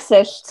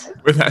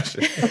Esyllt. With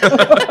Esyllt.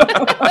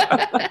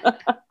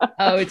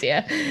 Oh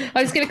dear.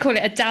 I was going to call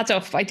it a dad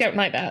off. I don't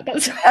like that.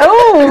 That's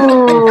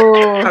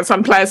That's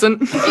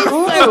unpleasant.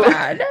 so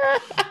bad.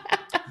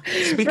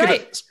 Speaking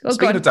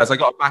of dads, I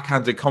got a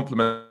backhanded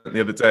compliment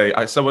the other day.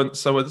 I said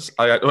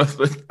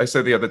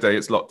the other day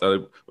it's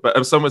lockdown,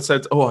 but someone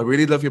said, "Oh, I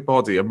really love your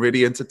body. I'm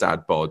really into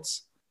dad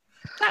bods."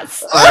 I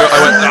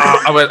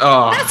went,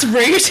 oh, that's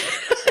rude.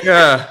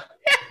 Yeah.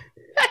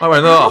 I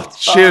went,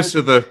 cheers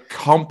to the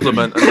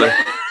compliment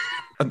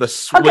and the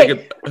swing.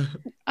 Okay.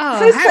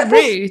 Oh, how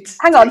rude.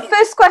 Hang on.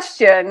 First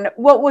question: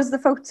 what was the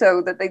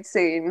photo that they'd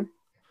seen?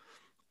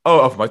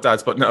 Oh, of my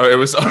dad's, but no, it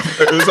was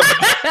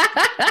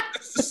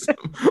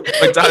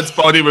my dad's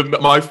body with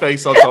my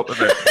face on top of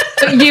it.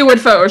 You would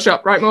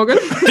Photoshop, right, Morgan?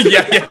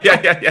 Yeah.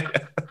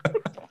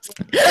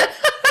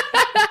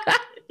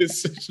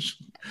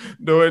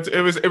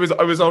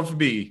 It was on for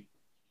me.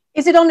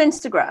 Is it on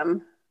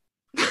Instagram?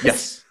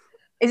 Yes.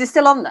 Is it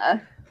still on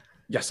there?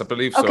 Yes, I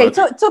believe so. Okay,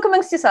 talk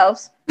amongst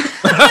yourselves.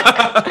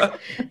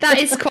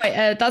 That's quite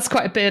a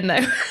burn,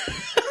 though.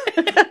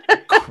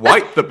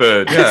 Quite the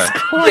burn, yeah. That's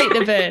quite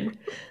the burn.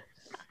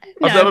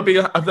 No.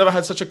 I've never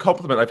had such a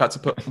compliment. I've had to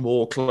put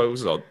more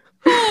clothes on.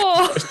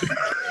 Oh,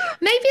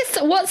 maybe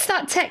what's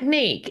that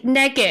technique?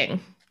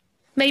 Negging.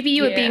 Maybe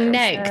you were being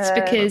negged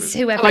because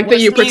whoever like that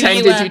you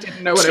pretended you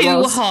didn't know what it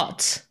was. Too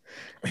hot,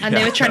 and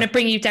they were trying to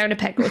bring you down a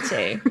peg or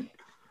two.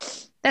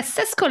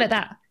 Let's call it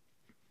that.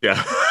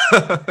 Yeah.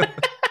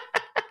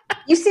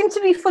 You seem to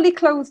be fully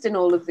clothed in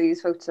all of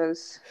these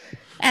photos.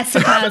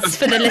 Esyltt,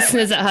 for the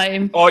listeners at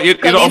home. Oh, you're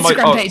not on my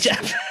Instagram page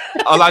up.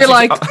 I feel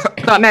like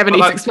that never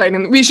needs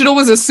explaining. We should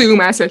always assume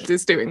Esyltt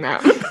is doing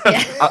that.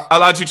 Yeah.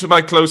 I'll add you to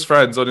my close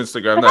friends on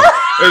Instagram now.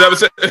 That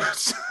was it.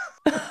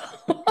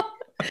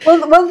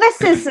 Well,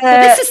 this is...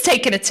 this has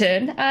taken a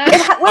turn.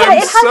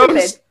 I'm so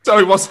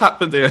sorry, what's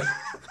happened here?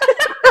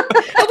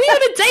 Are we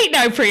on a date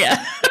now,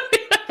 Priya?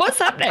 What's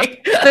happening?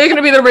 They're going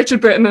to be the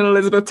Richard Burton and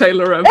Elizabeth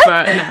Taylor of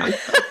now.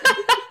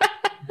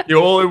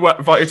 You're all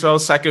invited to our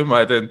second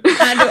wedding.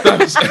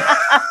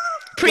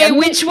 Priya,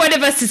 which one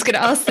of us is going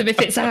to ask them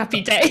if it's a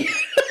happy day?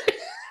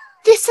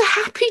 It's a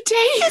happy day.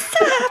 It's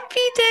a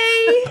happy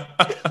day.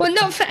 Well,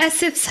 not for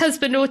Esyltt's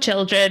husband or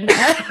children.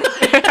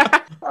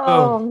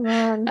 Oh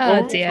man.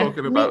 Oh dear.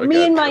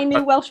 Me and my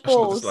new Welsh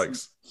balls.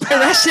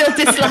 Irrational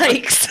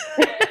dislikes.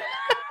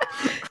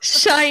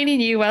 Shiny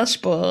new Welsh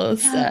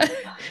balls.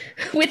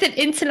 With an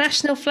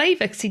international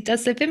flavour because he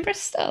does live in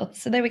Bristol.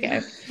 So there we go.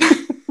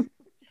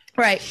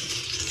 Right.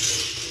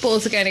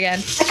 Balls are going again.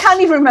 I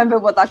can't even remember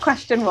what that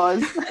question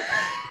was.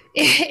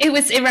 It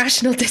was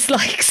irrational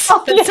dislikes.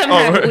 Oh, but yeah.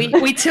 somehow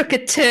we took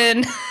a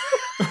turn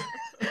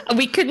and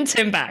we couldn't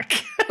turn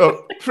back.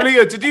 Oh,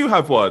 Priya, did you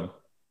have one?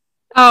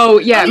 Oh,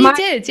 yeah. Oh, you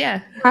did,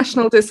 yeah.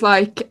 Rational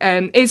dislike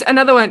is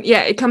another one.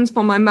 Yeah, it comes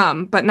from my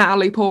mum, but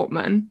Natalie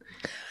Portman.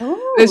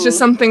 Ooh. There's just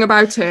something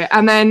about her.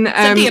 And then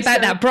Something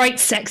about that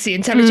bright, sexy,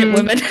 intelligent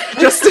woman.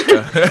 Just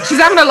she's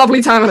having a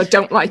lovely time and I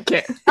don't like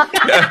it.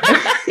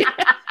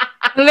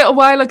 A little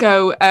while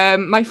ago,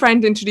 my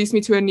friend introduced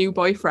me to a new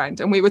boyfriend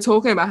and we were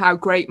talking about how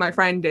great my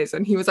friend is.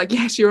 And he was like,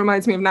 yeah, she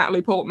reminds me of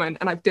Natalie Portman.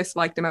 And I've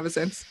disliked him ever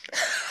since.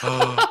 So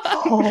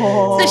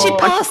she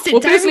passed it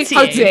Well, down firstly, to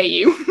how you. dare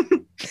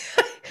you?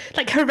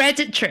 Like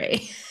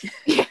hereditary.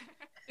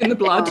 In the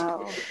blood.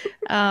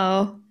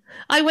 Oh.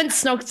 I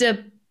once snogged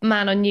a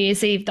man on New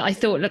Year's Eve that I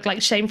thought looked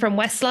like Shane from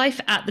Westlife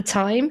at the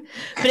time.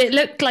 But it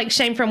looked like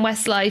Shane from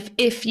Westlife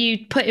if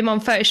you put him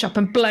on Photoshop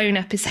and blown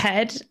up his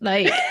head,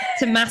 like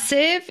to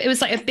massive. It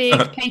was like a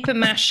big paper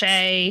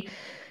mache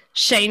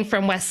Shane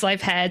from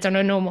Westlife head on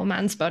a normal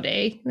man's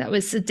body. That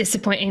was a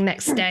disappointing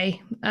next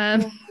day.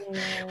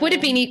 Would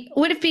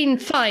have been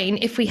fine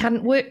if we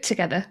hadn't worked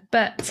together.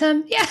 But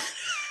yeah.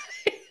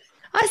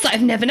 I was like,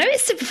 I've never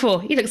noticed it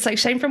before. He looks like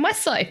Shane from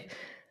Westlife.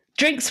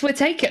 Drinks were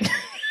taken.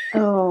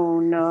 Oh,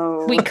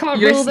 no. We can't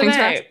You're rule them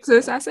listening out. to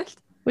this, Esyllt?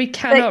 We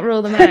cannot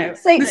rule them out.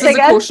 Say This is a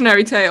again?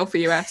 cautionary tale for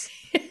US.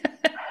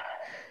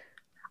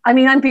 I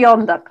mean, I'm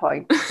beyond that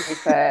point, to be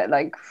fair.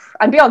 Like,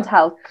 I'm beyond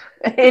help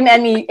in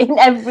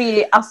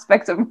every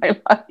aspect of my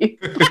life.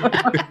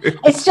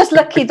 It's just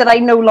lucky that I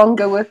no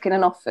longer work in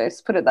an office,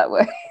 put it that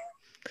way.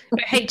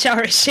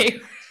 HR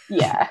issue.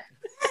 Yeah.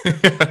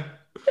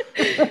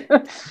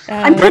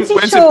 I'm When's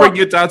pretty it sure. bring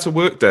your dad to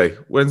work day?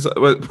 When's that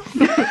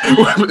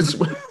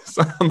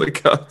on the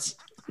cards?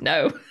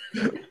 No.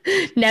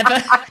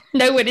 Never.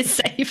 No one is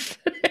safe.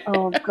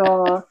 Oh,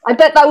 God. I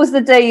bet that was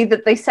the day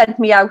that they sent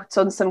me out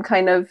on some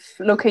kind of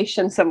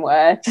location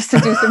somewhere just to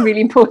do some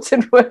really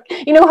important work.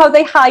 You know how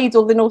they hide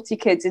all the naughty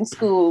kids in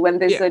school when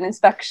there's an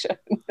inspection?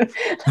 Like,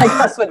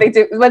 that's what they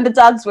do. When the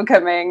dads were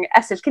coming,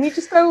 Esyllt, can you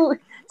just go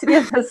to the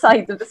other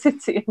side of the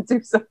city and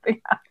do something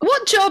else?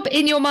 What job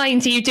in your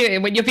mind are you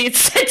doing when you're being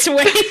sent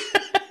away?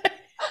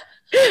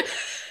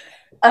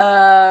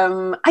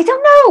 I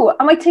don't know.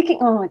 Am I taking?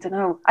 Oh, I don't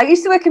know. I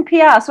used to work in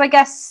PR, so I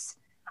guess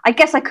I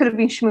could have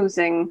been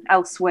schmoozing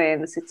elsewhere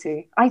in the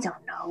city. I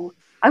don't know.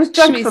 I was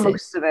drunk for Schmoozing.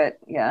 most of it.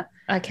 Yeah.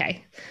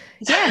 Okay.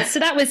 Yeah, so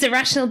that was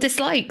irrational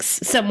dislikes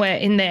somewhere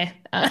in there.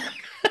 A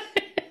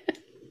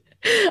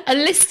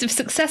list of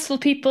successful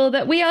people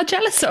that we are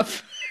jealous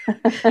of.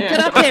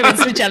 That our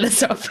parents were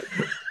jealous of.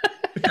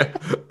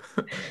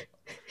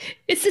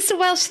 Is this a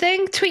Welsh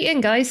thing? Tweet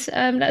in, guys.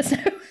 Let us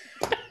know.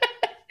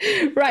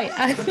 Right,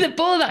 the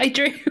ball that I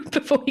drew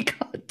before we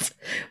got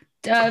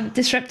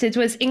disrupted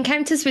was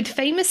encounters with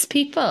famous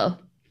people.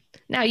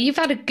 Now, you've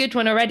had a good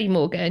one already,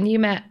 Morgan. You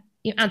met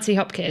Anthony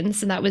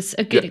Hopkins, and that was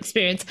a good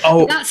experience.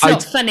 Oh, that's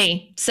not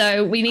funny,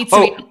 so we need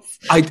to...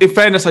 in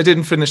fairness, I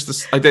didn't finish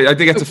this. I did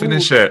get to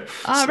finish it.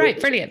 Oh, right,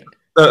 brilliant.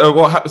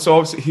 What happened? So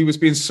obviously he was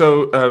being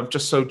so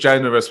just so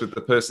generous with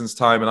the person's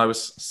time, and I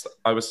was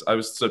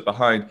stood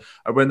behind.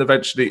 And when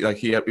eventually, like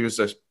he was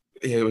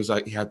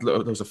like he had there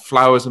was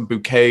flowers and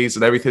bouquets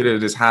and everything in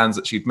his hands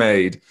that she'd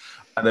made.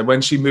 And then when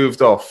she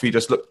moved off, he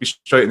just looked me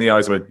straight in the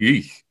eyes and went,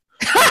 "Eek."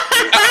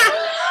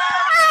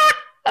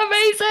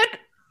 Amazing.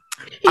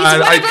 He's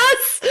one of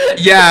us.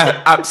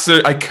 Yeah,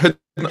 absolutely. I couldn't.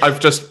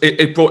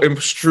 It brought him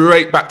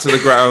straight back to the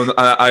ground.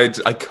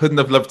 I couldn't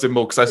have loved him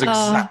more because that's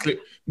exactly.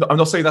 I'm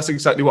not saying that's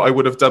exactly what I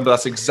would have done, but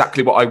that's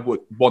exactly what I would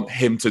want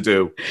him to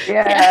do.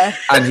 Yeah.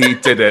 And he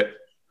did it.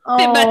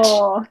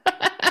 Oh,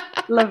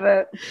 love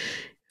it.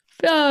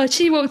 Oh,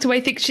 she walked away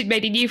thinking she'd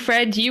made a new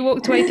friend. You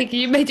walked away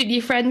thinking you made a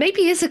new friend.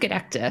 Maybe he is a good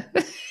actor.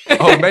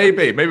 Oh,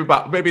 maybe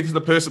to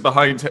the person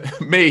behind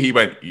me, he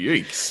went,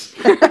 "Yikes."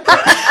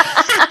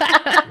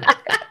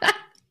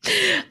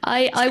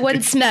 I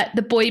once met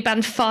the boy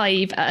band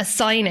 5 at a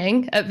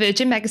signing at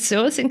Virgin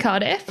Megastores in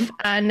Cardiff,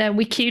 and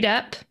we queued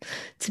up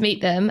to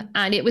meet them,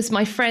 and it was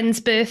my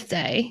friend's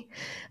birthday,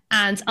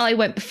 and I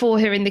went before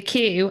her in the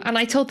queue, and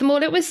I told them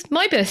all it was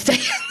my birthday.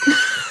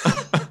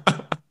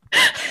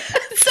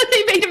 So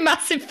they made a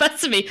massive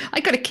fuss of me. I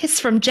got a kiss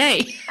from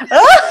Jay.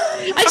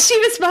 And she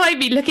was behind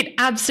me looking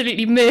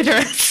absolutely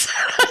murderous.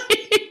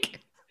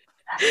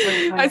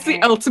 That's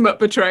the ultimate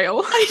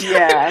betrayal.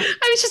 Yeah.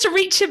 I was just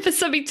reaching for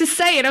something to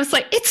say, and I was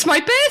like, it's my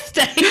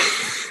birthday.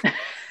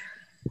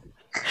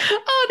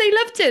 Oh, they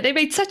loved it. They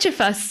made such a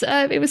fuss.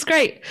 It was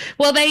great.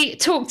 Well, they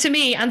talked to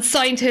me and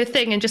signed her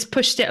thing and just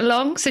pushed it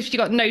along. So she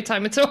got no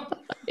time at all.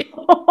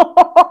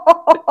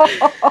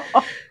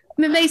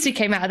 I'm amazed we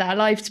came out of that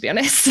alive, to be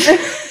honest.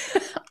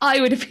 I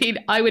would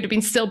have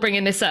been still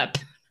bringing this up.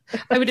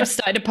 I would have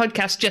started a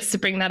podcast just to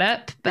bring that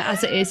up. But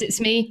as it is, it's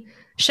me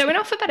showing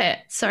off about it.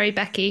 Sorry,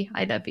 Becky.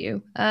 I love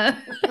you.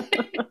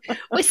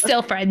 We're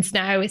still friends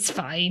now. It's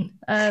fine.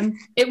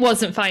 It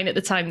wasn't fine at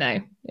the time,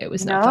 though. It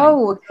was not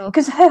No, fine.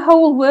 because her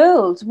whole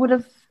world would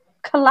have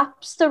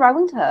collapsed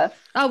around her?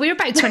 Oh, we were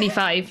about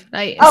 25.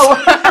 Like, Oh,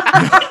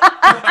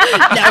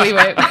 no, we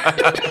won't.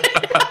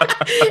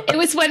 It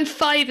was when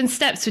Five and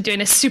Steps were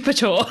doing a super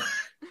tour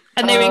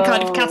and they were in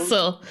Cardiff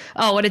Castle.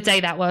 Oh, what a day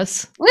that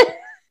was.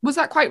 Was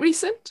that quite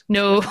recent?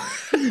 No.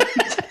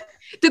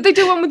 Did they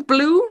do one with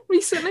Blue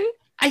recently?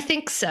 I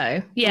think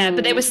so. Yeah,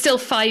 but there were still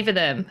 5 of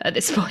them at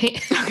this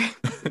point.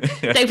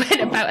 They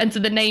went about under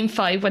the name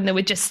Five when there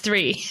were just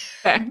 3.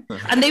 Yeah.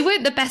 And they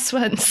weren't the best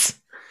ones.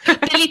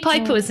 Billie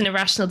Piper was an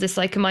irrational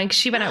dislike of mine because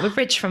she went out with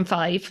Rich from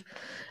Five.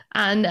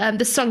 And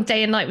the song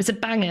Day and Night was a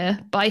banger,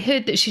 but I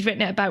heard that she'd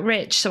written it about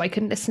Rich, so I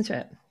couldn't listen to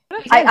it.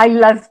 I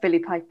love Billie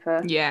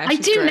Piper. Yeah, I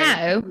she's do great.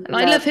 now. And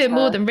I love her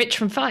more than Rich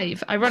from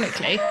Five,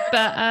 ironically.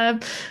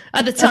 But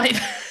at the time,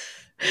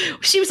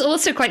 she was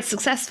also quite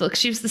successful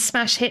because she was the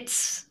Smash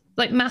Hits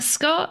like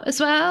mascot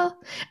as well.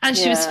 And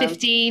she was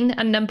 15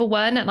 and number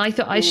 1, and I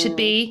thought I should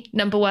be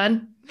number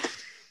 1.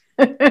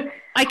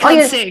 I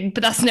can't sing,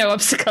 but that's no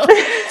obstacle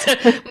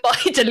to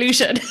my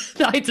delusion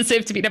that I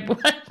deserve to be number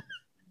 1.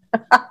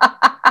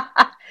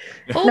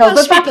 All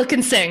Welsh people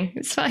can sing.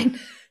 It's fine.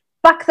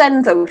 Back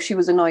then, though, she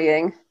was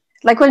annoying.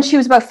 Like when she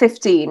was about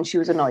 15, she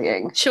was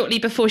annoying. Shortly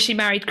before she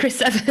married Chris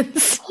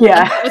Evans.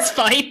 Yeah. That was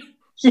fine.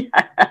 Yeah.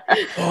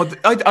 Oh,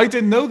 I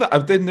didn't know that. I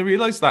didn't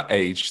realise that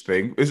age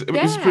thing. Was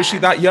she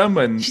that young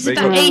when she's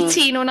about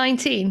 18 or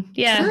 19?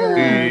 Yeah.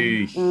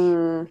 They're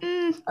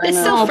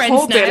still friends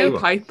poor now. Billie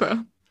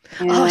Piper.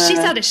 Yeah. Oh, she's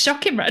had a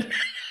shocking run.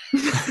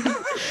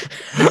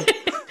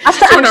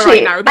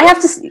 Actually, I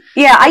have to.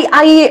 Yeah,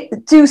 I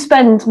do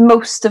spend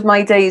most of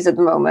my days at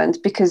the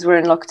moment, because we're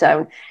in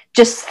lockdown,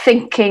 just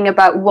thinking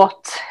about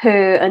what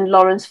her and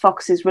Lawrence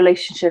Fox's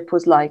relationship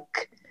was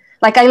like.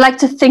 Like, I like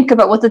to think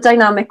about what the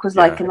dynamic was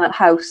like in that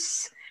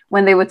house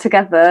when they were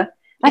together.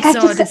 Like, It's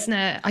odd, isn't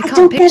it? I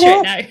can't picture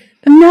it now.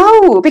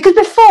 No, because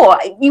before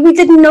we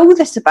didn't know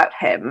this about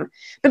him.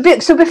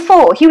 So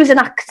before he was an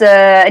actor,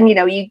 and you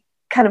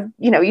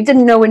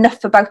didn't know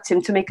enough about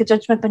him to make a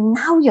judgment. But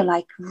now you're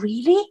like,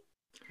 really?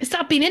 Has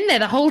that been in there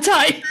the whole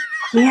time?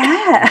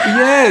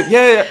 Yeah.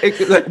 Yeah.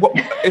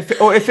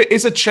 If it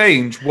is a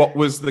change, what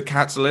was the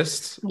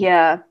catalyst?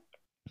 Yeah.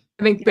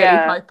 I think Billie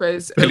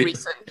Piper's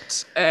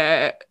recent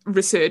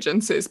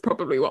resurgence is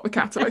probably what the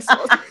catalyst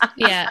was.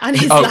 Yeah, and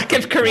his lack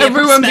of career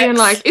Everyone prospects. being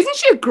like, isn't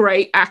she a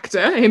great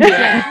actor? Him being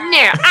like,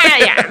 no,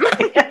 I am.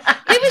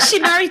 Who was she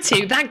married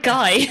to? That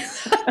guy.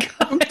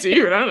 Oh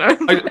dear, I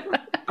don't know.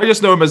 I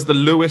just know him as the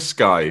Lewis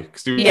guy,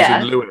 because he was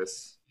in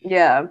Lewis.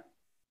 Yeah.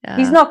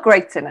 He's not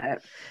great in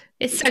it.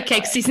 It's okay,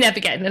 because he's never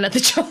getting another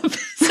job,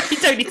 so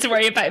you don't need to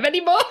worry about him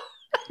anymore.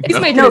 He's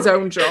making his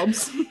own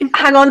jobs.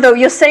 Hang on, though,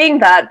 you're saying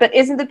that, but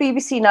isn't the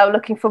BBC now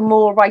looking for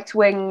more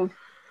right-wing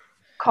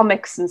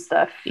comics and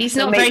stuff? He's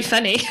not very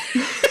funny.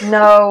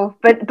 No,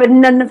 but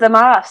none of them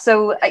are.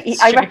 So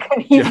I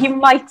reckon he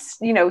might,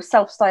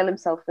 self-style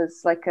himself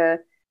as like a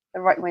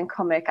right-wing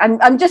comic.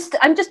 I'm just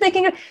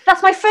making it.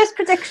 That's my first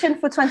prediction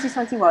for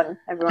 2021.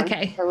 Everyone.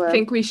 Okay. So, I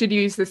think we should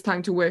use this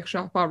time to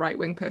workshop our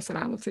right-wing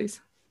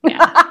personalities.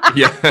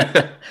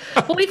 Yeah.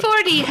 Well, we've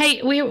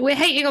already we're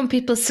hating on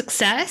people's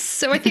success,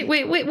 so I think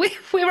we're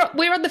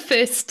on the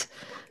first.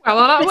 Well,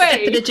 on our step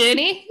way of the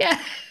journey. Yeah.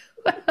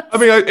 I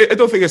mean, I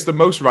don't think it's the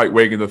most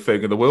right-wing in the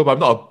thing in the world, but I'm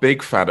not a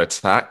big fan of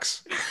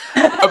tax.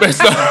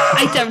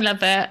 I don't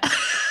love it.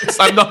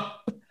 I'm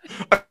not.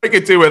 I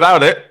could do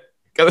without it.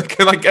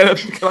 Can I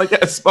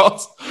get a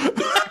spot?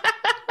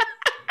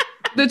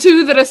 The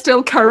two that are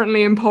still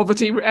currently in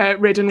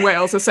poverty-ridden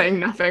Wales are saying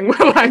nothing.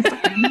 We're like,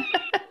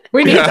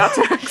 we need that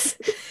tax.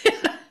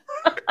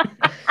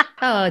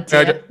 Oh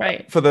dear!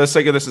 Right. For the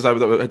sake of this,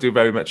 I do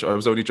very much. I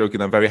was only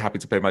joking. I'm very happy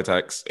to pay my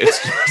tax.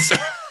 It's just...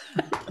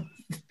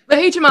 The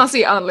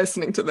HMRC aren't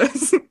listening to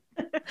this.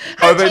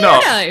 Are they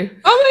not? I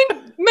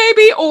mean,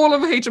 maybe all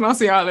of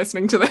HMRC are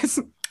listening to this.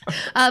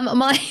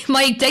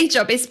 My day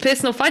job is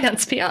personal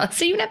finance PR,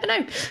 so you never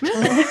know.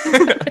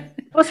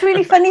 What's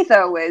really funny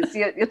though is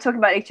you're talking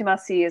about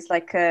HMRC as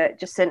like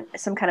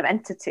some kind of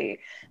entity,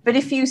 but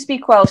if you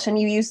speak Welsh and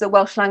you use the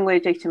Welsh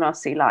language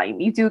HMRC line,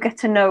 you do get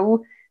to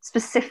know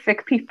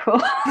specific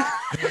people.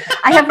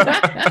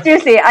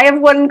 I have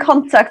one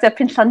contact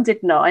up in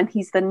Llandudno, and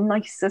he's the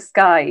nicest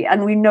guy,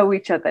 and we know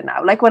each other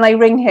now. Like when I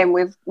ring him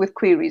with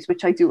queries,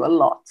 which I do a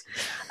lot,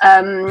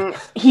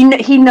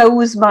 he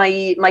knows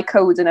my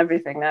code and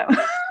everything now.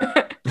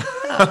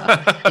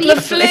 Are you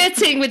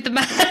flirting with the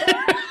man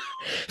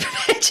from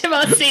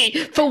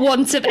HMRC for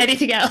want of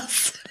anything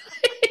else?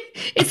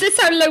 Is this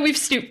how low we've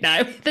stooped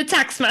now? The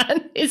tax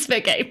man is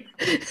fair game.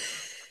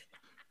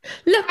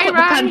 Look what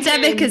the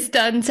pandemic has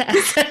done to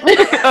us.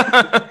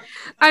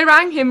 I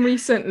rang him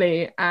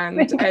recently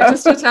and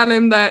just to tell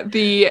him that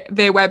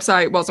their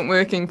website wasn't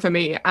working for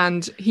me,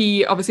 and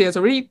he obviously has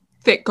a really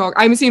thick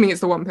I'm assuming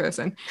it's the one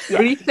person,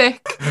 really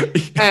thick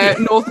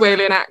North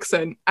Walian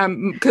accent,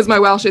 because my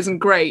Welsh isn't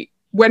great.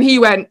 When he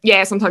went,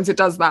 yeah, sometimes it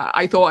does that,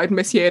 I thought I'd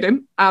misheard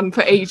him, and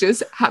for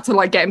ages had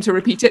to get him to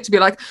repeat it, to be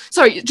like,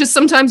 sorry, just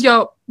sometimes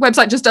your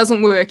website just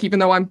doesn't work, even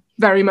though I'm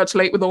very much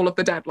late with all of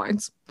the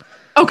deadlines.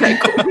 Okay,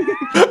 cool.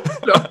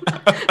 No,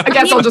 I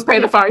guess I'll just pay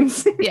the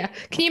fines. Yeah.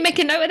 Can you make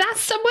a note of that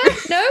somewhere?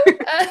 No?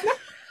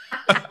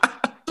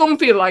 Don't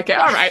feel like it.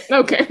 All right,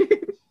 okay.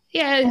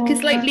 Yeah,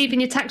 because like leaving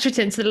your tax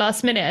return to the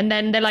last minute and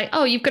then they're like,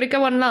 oh, you've got to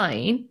go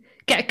online,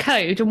 get a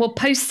code and we'll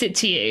post it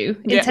to you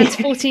in 10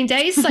 to 14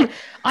 days. Like,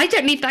 I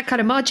don't leave that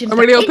kind of margin. I'm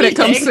really hoping it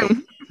comes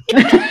soon.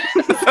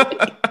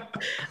 I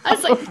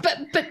was like,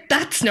 but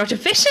that's not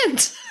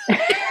efficient.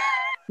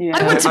 Yeah.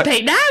 I want to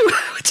pay now.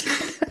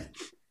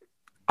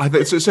 I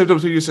think so.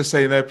 What you were just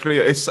saying there,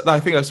 Priya. I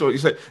think I saw what you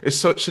said. It's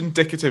such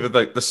indicative of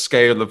like the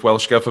scale of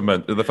Welsh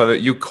government, and the fact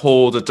that you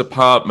called a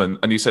department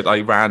and you said I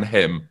ran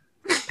him.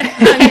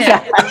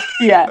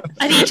 Yeah.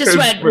 And he just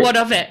went, what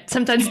of it?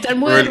 Sometimes it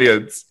doesn't work.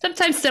 Brilliant.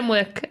 Sometimes it doesn't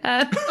work.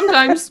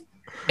 Sometimes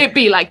it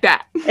be like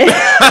that.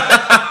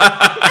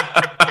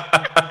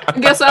 I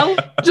guess I'll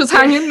just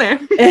hang in there.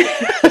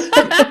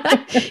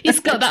 He's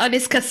got that on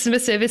his customer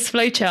service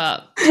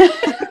flowchart.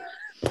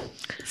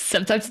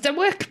 Sometimes it doesn't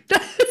work.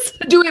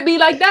 Do it be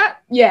like that?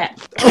 Yeah.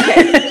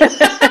 Okay.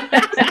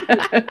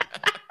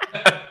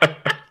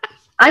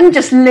 I'm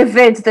just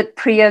livid that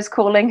Priya's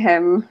calling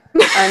him.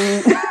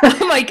 And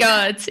Oh my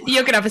God.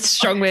 You're going to have a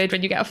strong word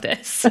when you get off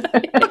this.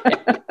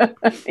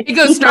 He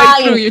goes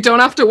straight through. You don't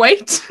have to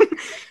wait.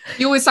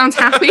 He always sounds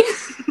happy.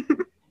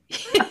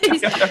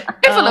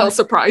 If a little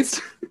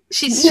surprised.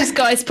 She's just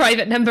got his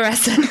private number,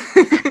 Essen.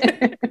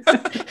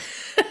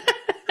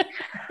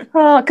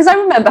 because I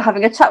remember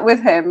having a chat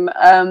with him.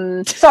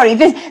 Sorry,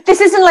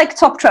 this isn't like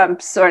top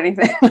trumps or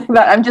anything like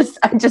that.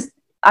 I'm just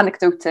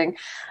anecdoting.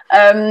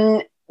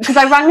 Because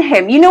I rang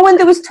him, you know, when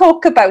there was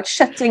talk about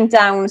shutting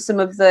down some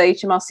of the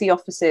HMRC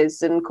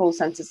offices and call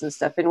centres and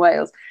stuff in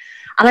Wales.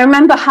 And I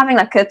remember having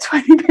like a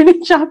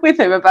 20-minute chat with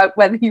him about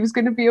whether he was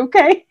going to be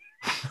okay.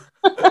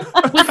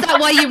 Was that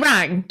why you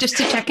rang? Just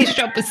to check his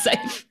job was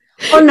safe?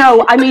 Oh,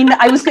 no, I mean,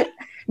 I was going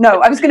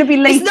to be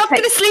late. He's not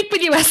going to sleep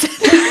with you, Essen.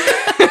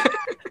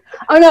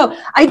 Oh, no,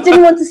 I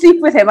didn't want to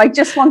sleep with him. I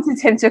just wanted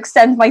him to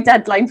extend my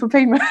deadline for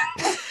payment.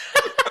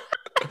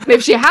 And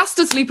if she has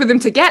to sleep with him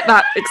to get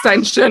that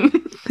extension,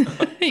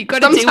 You've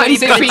got to do what sometimes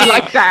you've it got to be do.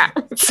 like that.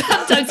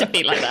 Sometimes it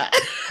be like that.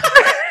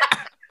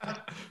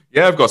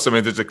 Yeah, I've got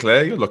something to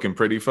declare. You're looking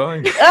pretty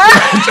fine.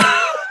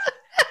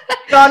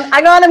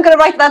 Hang on, I'm going to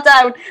write that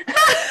down.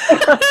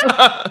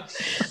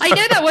 I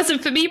know that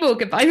wasn't for me,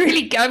 Morgan, but I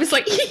was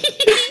like,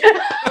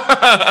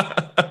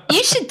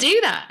 you should do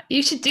that.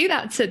 You should do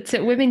that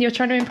to women you're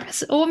trying to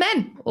impress, or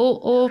men,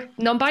 or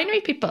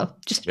non-binary people.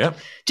 Just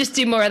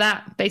do more of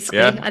that, basically.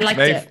 Yeah, I liked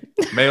it.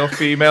 Male,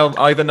 female,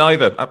 either,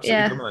 neither. Absolutely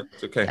Yeah. fine.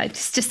 It's okay. I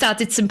just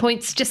added some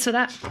points just for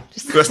that.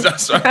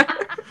 That's right.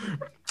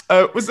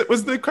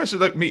 Was the question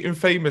like meeting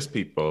famous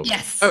people?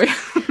 Yes. Oh, yeah.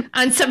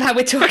 And somehow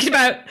we're talking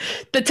about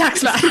the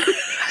tax man,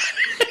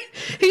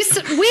 who's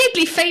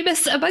weirdly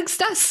famous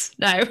amongst us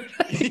now.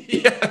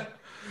 Yeah.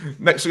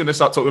 Next, we're going to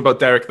start talking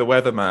about Derek the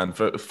Weatherman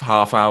for a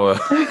half hour.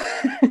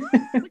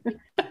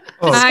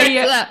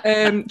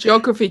 My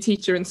geography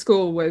teacher in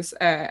school was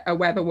a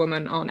weather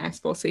woman on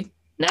S4C.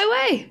 No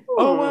way.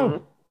 Oh,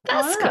 wow.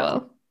 That's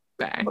cool.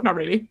 Nah, not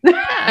really.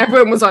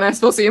 Everyone was on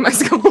S4C in my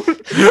school.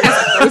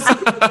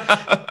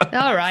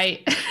 All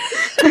right.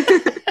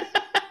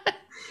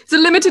 It's a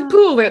limited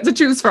pool we had to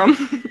choose from.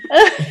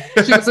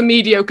 She was a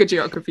mediocre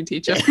geography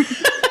teacher.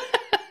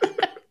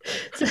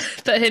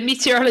 But her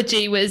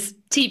meteorology was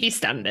TV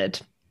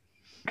standard.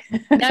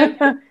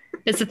 No?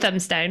 There's a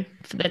thumbs down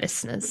for the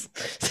listeners.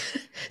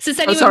 So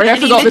sorry, I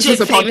forgot this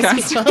was a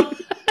podcast.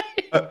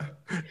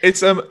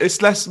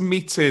 It's less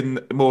meeting,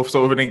 more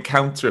sort of an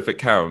encounter if it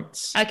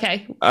counts.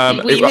 Okay.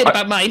 Well, you heard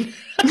about mine.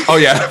 Oh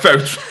yeah,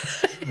 very true.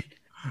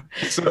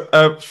 So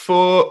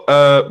for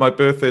my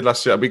birthday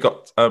last year, we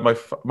got my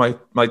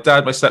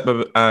dad, my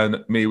stepmother,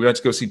 and me. We went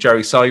to go see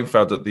Jerry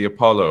Seinfeld at the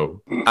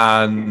Apollo,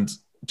 and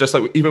just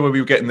like even when we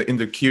were getting in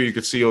the queue, you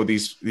could see all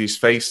these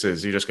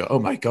faces. You just go, oh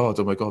my god,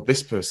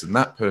 this person,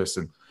 that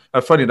person.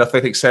 And funny enough, I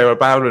think Sarah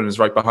Barron is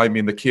right behind me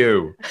in the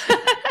queue,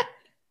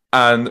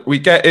 and we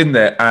get in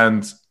there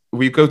and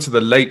we go to the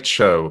Late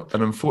Show,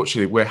 and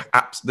unfortunately,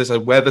 there's a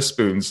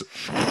Weatherspoons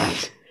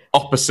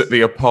opposite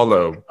the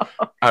Apollo,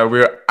 and we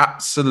were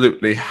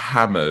absolutely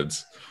hammered.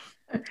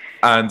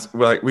 And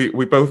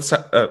we both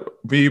sat,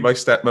 me, my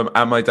stepmom,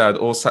 and my dad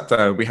all sat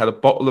down. We had a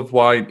bottle of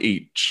wine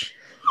each,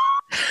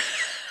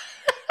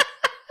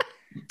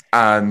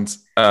 and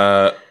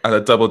a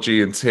double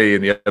G&T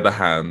in the other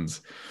hand.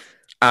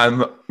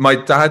 And my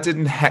dad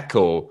didn't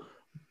heckle,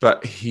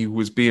 but he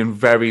was being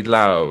very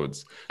loud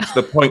to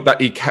the point that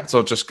he kept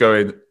on just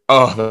going,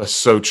 "Oh, that's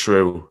so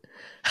true.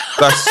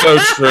 That's so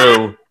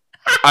true."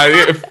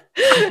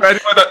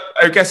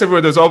 I guess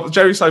everyone knows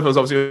Jerry Seinfeld is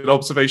obviously an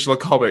observational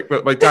comic,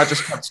 but my dad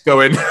just kept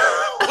going,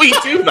 "We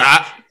do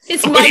that."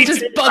 His mind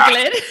just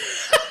boggling.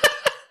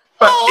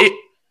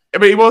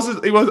 But he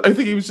wasn't. I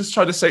think he was just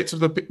trying to say it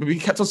to he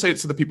kept on saying it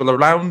to the people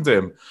around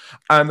him,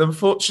 and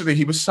unfortunately,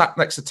 he was sat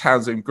next to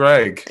Townsend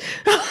Greg.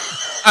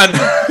 And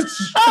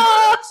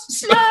Oh,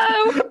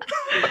 no.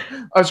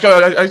 I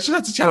just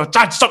had to tell him,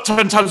 "Dad, stop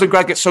telling Townsend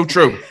Greg it's so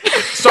true.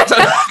 Stop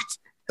telling."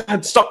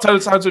 Dad, stop telling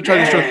Sansa we're trying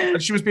to destroy.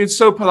 And she was being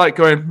so polite,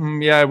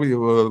 going, yeah,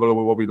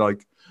 what we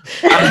like.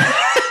 And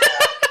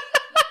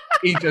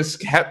he just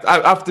kept,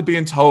 after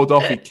being told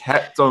off, he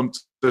kept on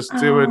just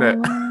doing it.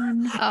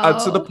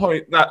 To the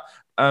point that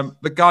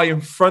the guy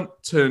in front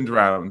turned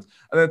around.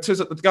 And then it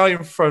turns out the guy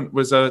in front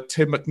was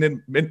Tim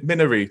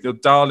McMinery, the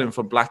darling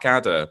from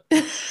Blackadder.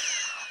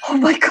 Oh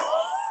my God.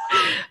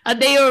 And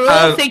they were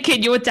all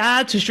thinking your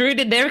dad was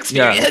ruining their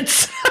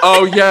experience. Yeah.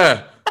 Oh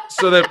yeah.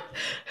 So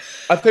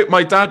I think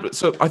my dad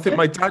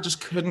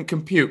just couldn't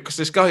compute because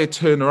this guy had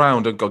turned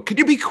around and gone, "Can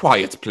you be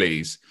quiet,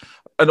 please?"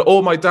 And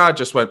all my dad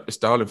just went, "It's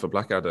darling for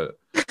Blackadder."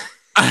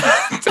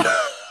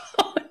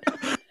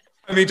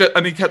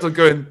 and he kept on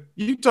going,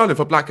 "You darling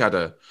for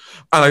Blackadder?"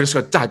 And I just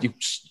went, "Dad, you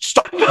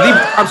stop, leave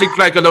Ramsay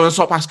Gregg alone and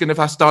stop asking if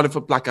that's darling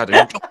for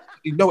Blackadder.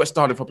 You know it's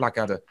darling for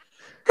Blackadder."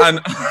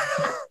 And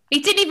he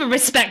didn't even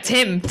respect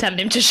him telling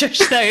him to shush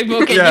though,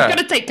 Morgan. Yeah. You've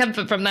got to take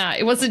comfort from that.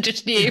 It wasn't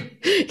just you.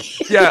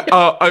 Yeah,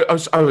 I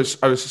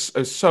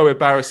was so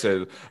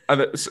embarrassing.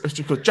 And it's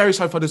just called Jerry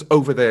Seinfeld is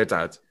over there,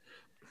 Dad.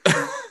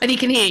 And he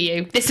can hear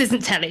you. This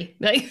isn't telly.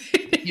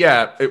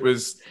 Yeah, it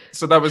was.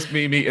 So that was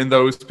me meeting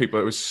those people.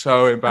 It was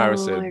so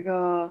embarrassing. Oh my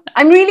God.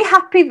 I'm really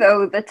happy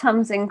though that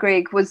Tamsin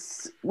Greig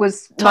was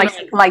nice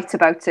and polite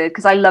about it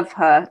because I love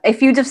her.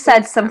 If you'd have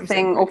said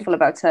something awful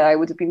about her, I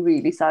would have been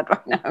really sad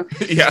right now.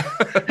 Yeah.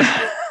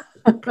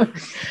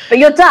 But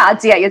your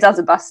dad's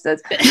a bastard.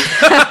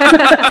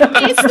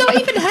 It's not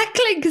even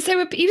heckling because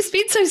he was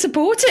being so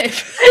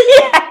supportive.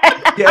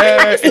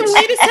 Yeah. It's the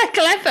weirdest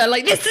heckle ever.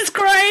 Like, this is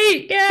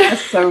great. Yeah.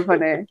 That's so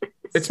funny.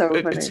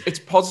 It's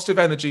positive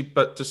energy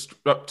but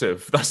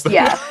disruptive. That's the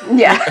yeah.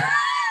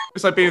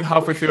 It's like being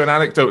halfway through an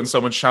anecdote and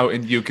someone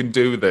shouting, "You can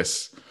do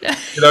this."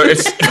 You know,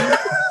 it's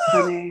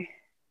funny.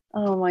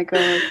 Oh my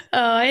God.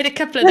 Oh, I had a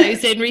couple of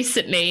those in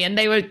recently and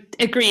they were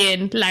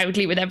agreeing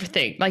loudly with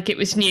everything, like it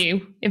was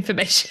new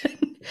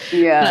information.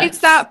 Yeah. It's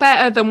that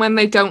better than when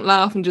they don't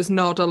laugh and just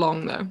nod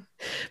along though.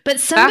 But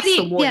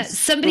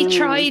somebody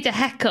tried a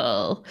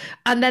heckle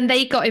and then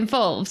they got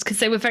involved because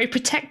they were very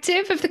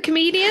protective of the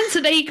comedian, so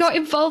they got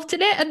involved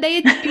in it and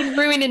they had been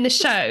ruining the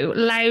show,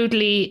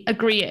 loudly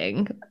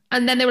agreeing.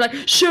 And then they were like,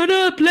 "Shut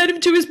up, let him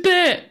do his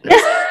bit."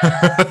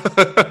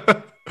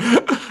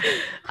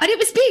 And it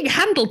was being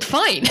handled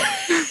fine.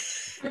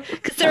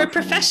 Because there are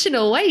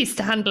professional ways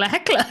to handle a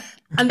heckler.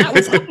 And that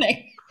was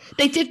happening.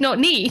 They did not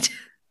need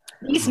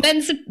these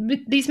men's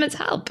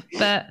help.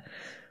 But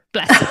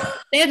bless them.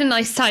 They had a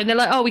nice time. They're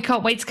like, "Oh, we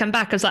can't wait to come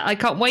back." I was like, "I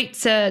can't wait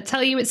to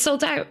tell you it's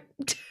sold out."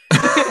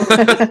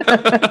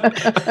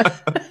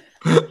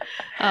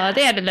 Oh,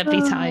 they had a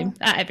lovely time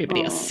at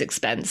everybody else's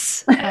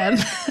expense. We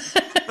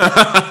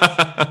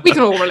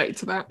can all relate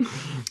to that.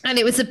 And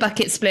it was a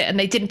bucket split and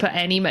they didn't put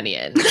any money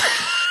in.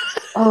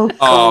 Oh,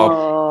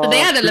 God. So they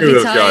had a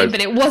lovely time,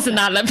 but it wasn't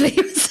that lovely.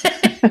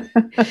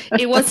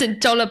 It wasn't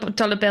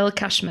dollar bill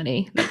cash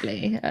money.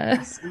 Lovely.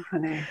 That's so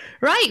funny.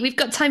 Right, we've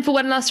got time for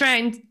one last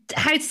round.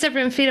 How does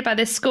everyone feel about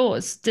their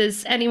scores?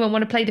 Does anyone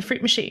want to play the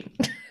fruit machine?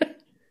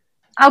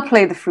 I'll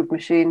play the fruit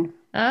machine.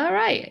 All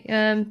right.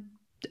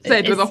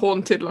 Said with a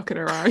haunted look in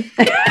her eye.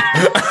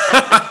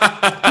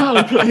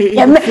 I'll play.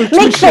 Yeah, make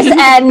this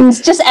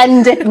end. Just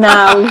end it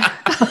now.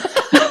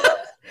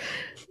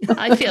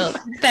 I feel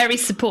very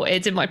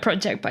supported in my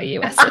project by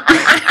you, Esyllt.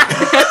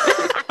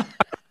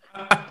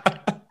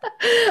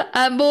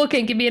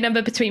 Morgan, give me a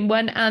number between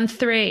 1 and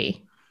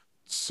 3.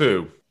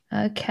 2.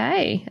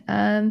 Okay.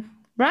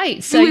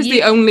 Right. So Who is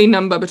the only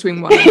number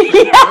between 1 and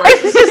 3? Yeah, I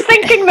was just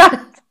thinking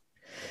that.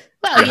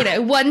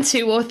 Well, 1,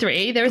 2, or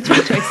 3. There are 3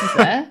 choices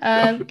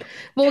there.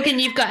 Morgan,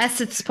 you've got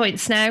Esyltt's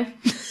points now.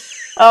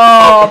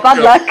 Oh, bad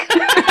luck.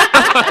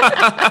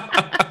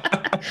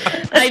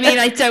 I mean,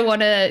 I don't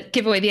want to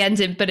give away the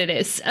ending, but it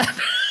is.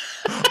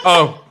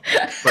 Oh,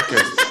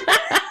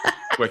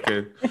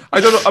 wicked. I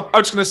don't know.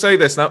 I'm just going to say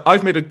this now.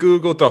 I've made a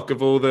Google Doc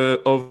of all the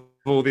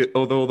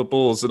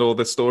balls and all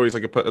the stories I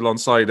could put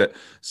alongside it.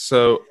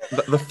 So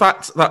the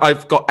fact that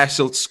I've got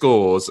Esyllt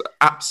scores,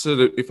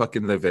 absolutely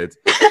fucking livid.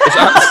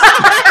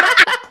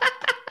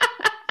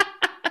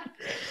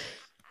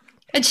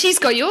 And she's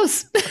got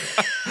yours.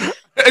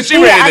 Is she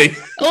really?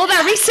 All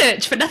that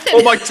research for nothing.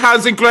 All my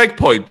Tamsin Gregg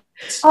points.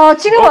 Oh,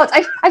 do you know what?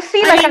 I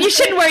feel like you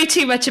shouldn't worry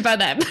too much about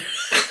them.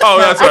 Oh,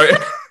 that's right.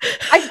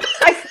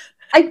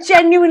 I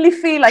genuinely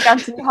feel like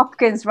Anthony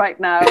Hopkins right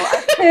now.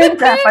 I've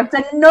turned up, I've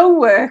done no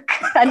work,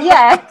 and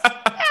yet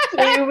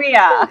here we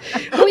are.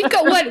 Well,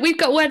 we've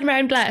got one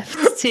round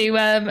left to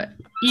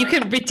you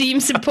can redeem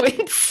some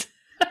points.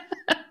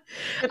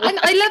 And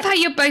I love how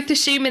you're both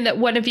assuming that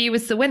one of you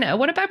was the winner.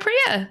 What about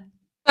Priya?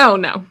 Oh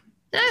no.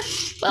 Well,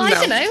 no. I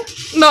don't know.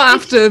 Not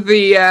after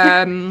the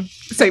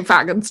St.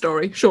 Fagin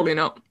story. Surely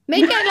not.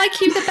 Maybe I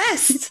like you the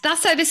best.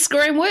 That's how this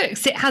scoring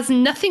works. It has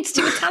nothing to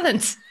do with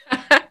talent.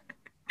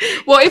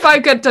 What if I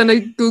get done a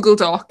Google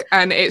Doc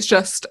and it's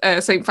just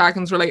St.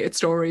 Fagans related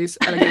stories?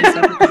 And against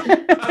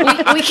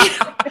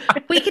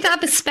we could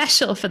have a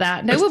special for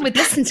that. No one would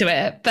listen to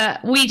it,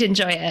 but we'd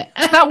enjoy it.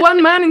 That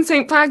one man in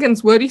St.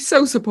 Fagans would. He's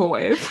so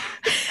supportive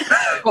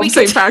of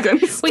St.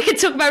 Fagans. We could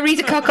talk about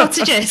Rita Car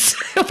cottages.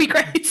 It'll be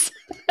great.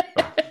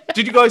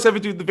 Did you guys ever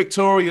do the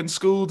Victorian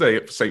school day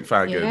at St.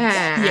 Fagans?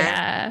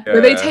 Yeah.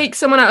 Where they take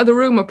someone out of the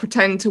room or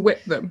pretend to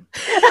whip them.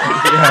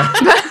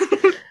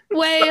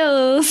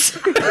 Wales.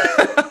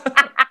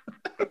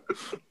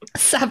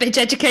 Savage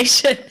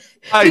education.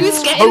 I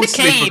Who's getting the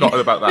totally cane? forgotten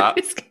about that.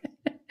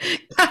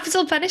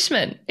 Capital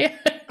punishment. Yeah.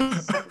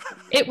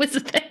 It was a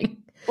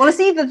thing. Well, it's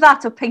either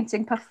that or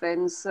painting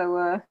puffins.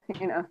 So,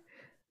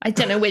 I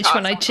don't know which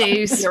one I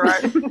choose. You're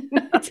right.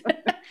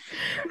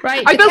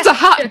 Right. I built a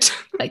hut.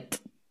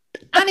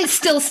 And it's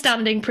still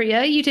standing,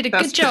 Priya. You did a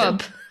good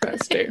job.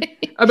 That's true.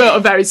 I built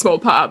a very small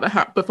part of the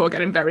hut before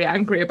getting very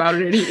angry about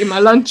it and eating my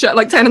lunch at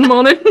like 10 in the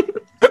morning.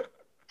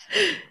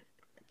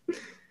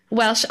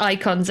 Welsh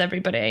icons,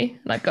 everybody.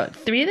 And I've got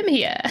 3 of them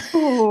here.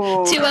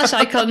 Ooh. 2 Welsh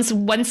icons,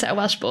 1 set of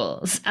Welsh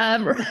balls.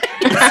 Right.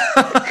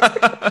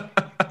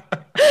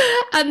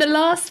 And the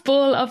last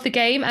ball of the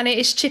game, and it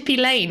is Chippy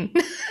Lane.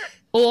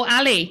 Or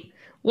Ali.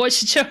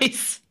 What's your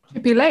choice?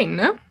 Chippy Lane,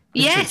 no?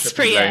 Yes,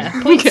 Priya.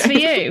 Points for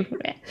you.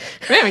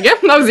 There we go.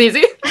 That was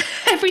easy.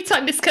 Every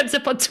time this comes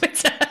up on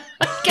Twitter,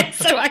 I get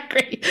so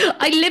angry.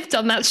 I lived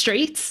on that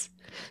street.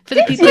 For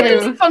the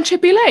people on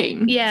Chippy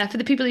Lane? Yeah, for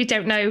the people who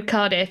don't know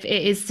Cardiff,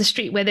 it is the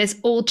street where there's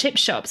all chip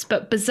shops,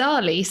 but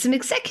bizarrely, some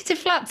executive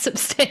flats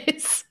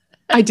upstairs.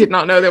 I did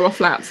not know there were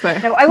flats there.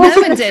 No, I was No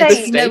going one to did.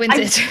 say. No one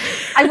did.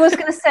 I was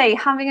going to say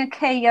having a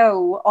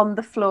KO on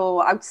the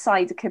floor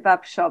outside a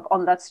kebab shop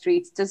on that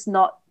street does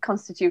not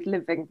constitute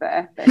living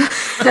there.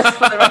 Just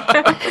for the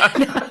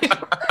record.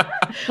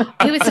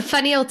 It was a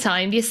funny old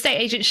time. The estate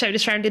agent showed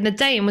us around in the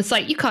day and was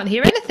like, "You can't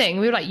hear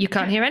anything." We were like, "You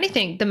can't hear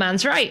anything." The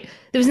man's right.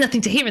 There was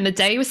nothing to hear in the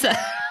day, was there?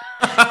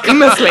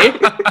 Famously.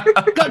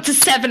 Got to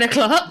 7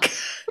 o'clock.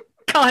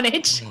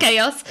 Carnage,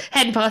 chaos,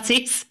 hen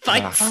parties,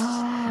 fights.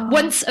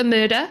 Once a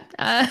murder.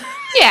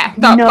 Yeah,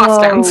 that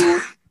stands.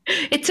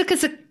 It took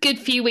us a good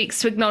few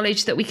weeks to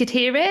acknowledge that we could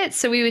hear it.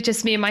 So we were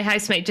just, me and my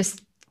housemate,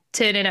 just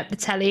turning up the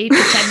telly,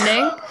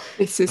 pretending.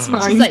 This is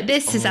fine. She's like,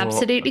 this is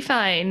absolutely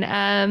fine.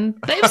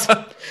 But it was,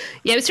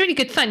 it was really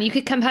good fun. You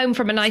could come home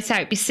from a night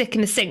out, be sick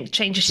in the sink,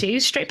 change your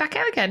shoes, straight back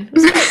out again. It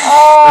was great.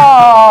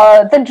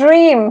 Oh, the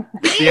dream.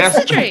 It's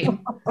the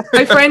dream.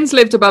 My friends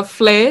lived above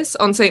Flares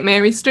on St.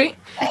 Mary Street.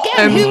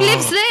 Again, who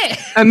lives there?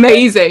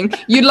 Amazing.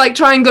 You'd like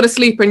try and go to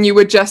sleep and you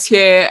would just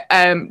hear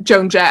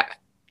Joan Jett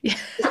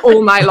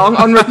all night long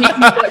on repeat.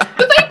 Like,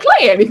 do they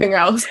play anything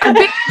else? I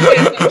think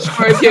I'm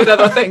sure I've heard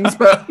other things,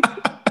 but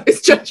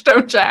it's just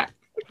Joan Jett.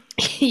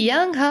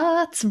 Young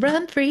hearts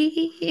run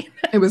free.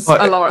 It was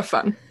a lot of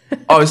fun.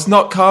 Oh, it's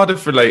not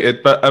Cardiff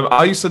related, but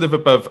I used to live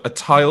above a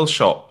tile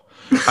shop.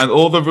 And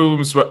all the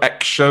rooms were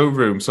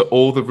ex-showrooms, so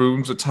all the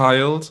rooms were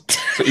tiled.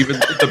 So even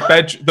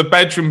the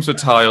bedrooms were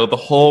tiled, the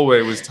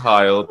hallway was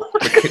tiled,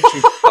 the kitchen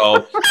was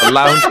tiled, the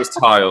lounge was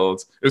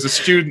tiled. It was a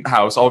student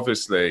house,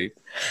 obviously.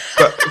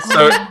 But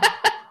so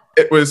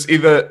it was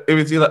either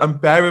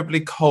unbearably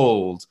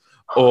cold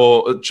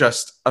or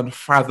just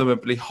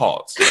unfathomably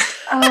hot.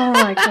 Oh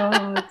my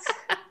god.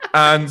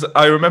 And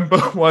I remember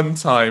one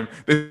time,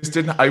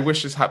 I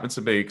wish this happened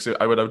to me because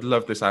I would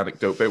love this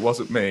anecdote, but it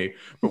wasn't me.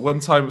 But one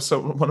time,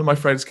 one of my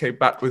friends came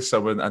back with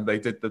someone and they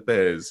did the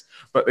biz,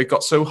 but they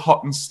got so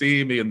hot and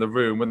steamy in the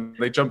room when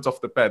they jumped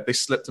off the bed, they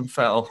slipped and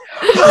fell.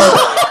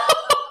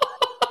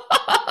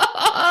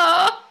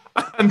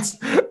 And so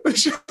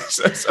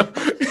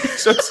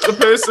the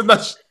person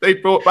that they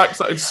brought back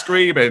started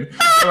screaming,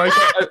 and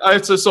I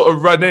had to sort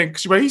of run in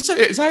because she went, "He's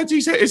hit his head!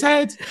 He's hit his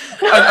head!"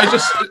 And I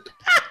just.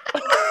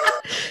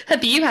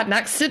 Have you had an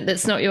accident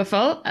that's not your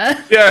fault?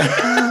 Yeah.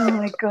 Oh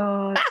my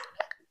god.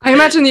 I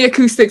imagine the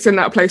acoustics in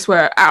that place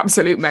were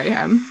absolute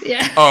mayhem.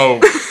 Yeah. Oh,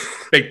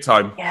 big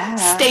time. Yeah.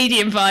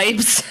 Stadium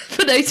vibes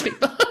for those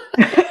people.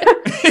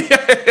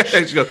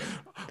 Yeah. She goes,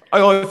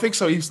 I think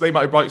so. They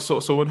might have brought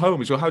someone home.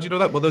 He goes, how do you know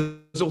that? Well,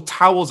 there's all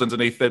towels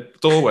underneath the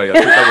doorway. I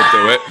think that would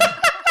do it.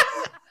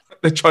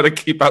 They're trying to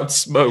keep out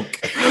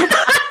smoke.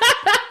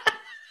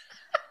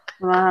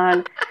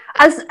 Man.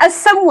 As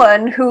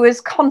someone who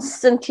is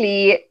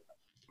constantly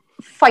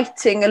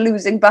fighting a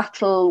losing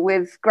battle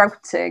with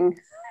grouting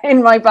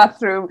in my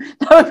bathroom,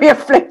 that would be a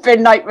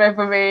flipping nightmare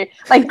for me.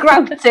 Like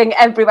grouting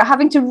everywhere,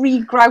 having to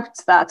re-grout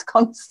that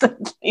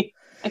constantly.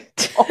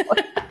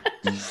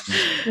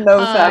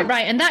 No thanks.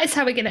 Right, and that is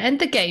how we're going to end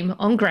the game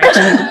on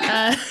grouting.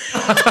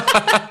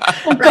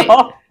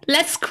 Right,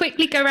 let's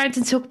quickly go around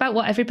and talk about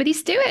what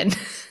everybody's doing.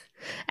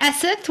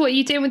 Esyllt, what are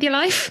you doing with your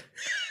life?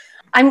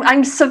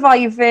 I'm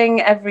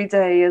surviving every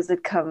day as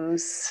it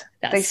comes,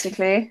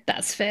 basically.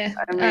 That's fair.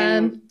 I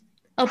mean,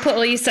 I'll put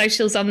all your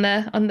socials on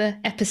the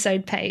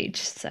episode page.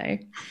 So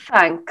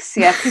thanks.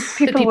 Yeah,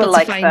 people will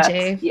like find that.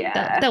 you.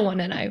 Yeah, they'll want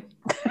to know.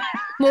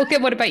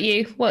 Morgan, what about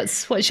you?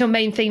 What's your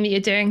main thing that you're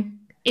doing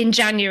in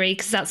January?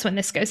 Because that's when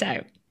this goes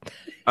out.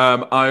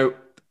 I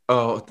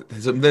Oh,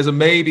 there's a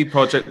maybe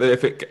project that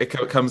if it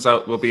comes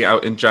out, will be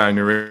out in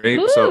January.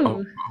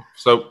 Ooh.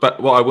 But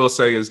what I will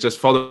say is just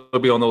follow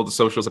me on all the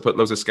socials. I put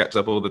loads of sketches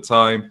up all the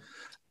time.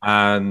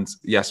 And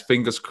yes,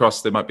 fingers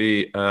crossed there might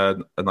be a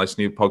nice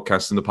new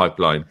podcast in the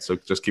pipeline. So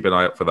just keep an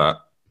eye out for that.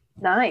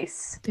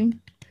 Nice.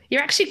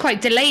 You're actually quite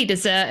delayed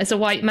as a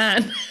white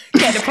man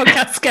getting a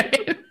podcast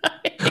going.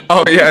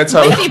 Oh yeah,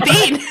 Where have you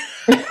been?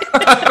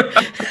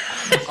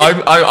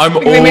 I'm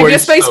always maybe a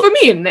space for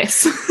me in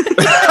this.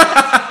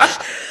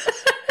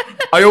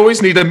 I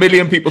always need 1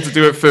 million people to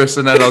do it first,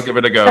 and then I'll give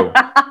it a go.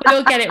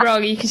 We'll get it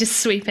wrong. You can just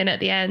sweep in at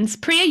the end.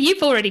 Priya,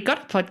 you've already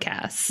got a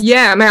podcast.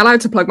 Yeah, am I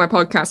allowed to plug my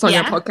podcast on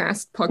your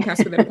podcast?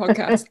 Podcast within a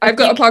podcast. I've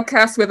got a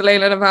podcast with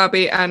Layla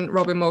Navabi and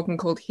Robin Morgan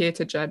called Here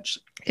to Judge.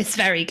 It's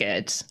very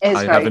good.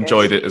 I have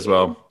enjoyed it as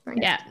well.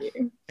 Thank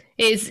you.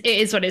 It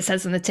is what it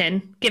says on the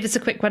tin. Give us a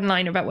quick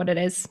one-liner about what it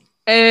is.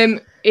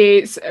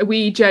 It's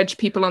we judge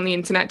people on the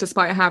internet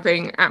despite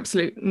having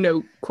absolute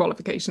no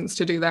qualifications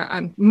to do that,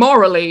 and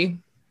morally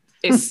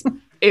it's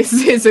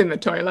in the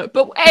toilet,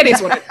 but it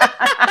is what it is.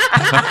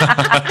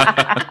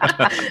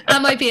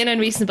 Am I being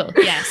unreasonable?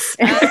 Yes.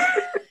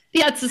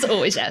 The answer is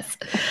always yes.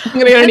 I'm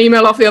going to get an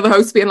email off the other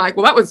host being like,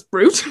 well, that was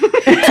brute.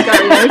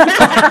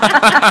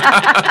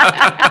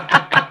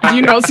 Do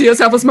you not see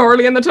yourself as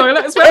morally in the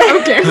toilet as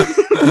well? Okay.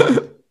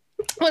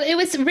 Well, it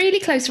was really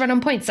close run on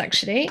points,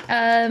 actually.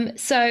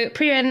 So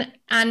Priya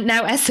and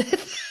now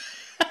Esyllt,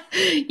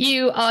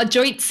 you are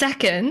joint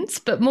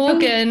second, but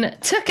Morgan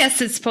took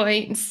Esyltt's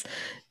points,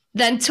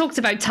 then talked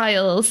about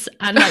tiles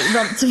and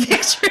romped to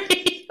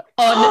victory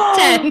on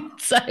 10.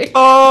 So.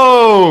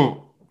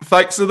 Oh,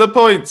 thanks for the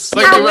points.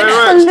 Thank you very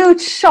much. Absolute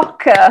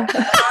shocker.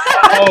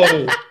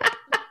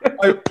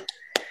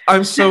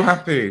 I'm so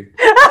happy.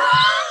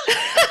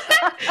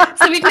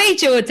 So we've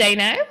made your day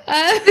now.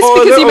 It's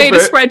because you made a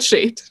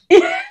spreadsheet.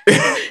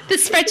 The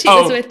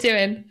spreadsheet is worth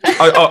doing.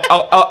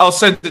 I'll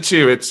send it to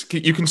you.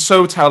 You can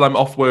so tell I'm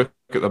off work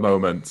at the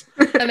moment.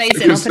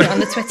 Amazing. I'll put it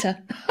on the Twitter.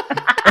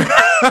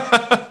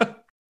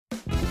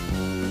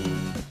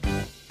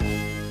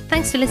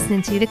 Thanks for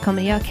listening to The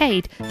Comedy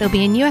Arcade. There'll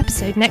be a new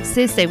episode next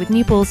Thursday with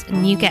new balls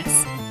and new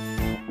guests.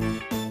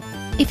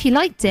 If you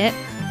liked it,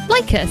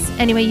 like us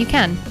any way you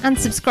can and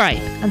subscribe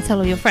and tell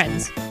all your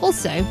friends.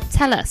 Also,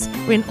 tell us.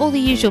 We're in all the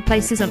usual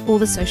places on all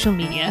the social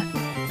media.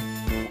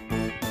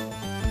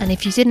 And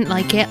if you didn't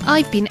like it,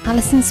 I've been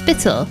Alison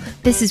Spittle.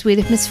 This is Wheel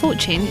of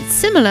Misfortune. It's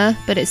similar,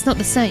 but it's not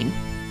the same.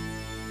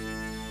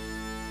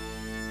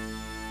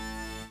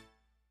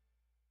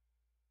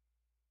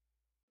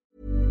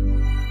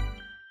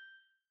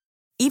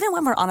 Even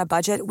when we're on a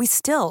budget, we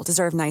still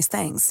deserve nice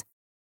things.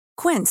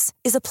 Quince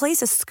is a place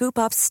to scoop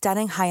up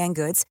stunning high-end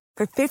goods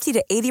for 50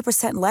 to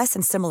 80% less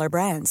than similar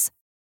brands.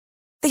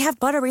 They have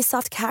buttery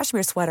soft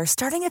cashmere sweaters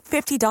starting at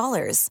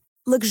 $50,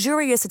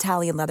 luxurious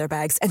Italian leather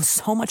bags, and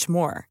so much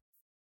more.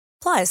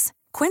 Plus,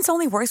 Quince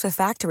only works with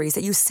factories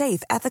that use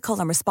safe, ethical,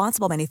 and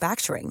responsible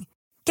manufacturing.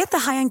 Get the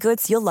high-end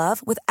goods you'll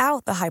love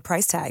without the high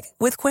price tag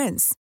with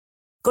Quince.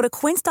 Go to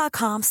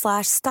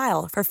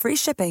quince.com/style for free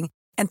shipping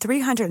and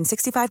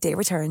 365-day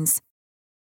returns.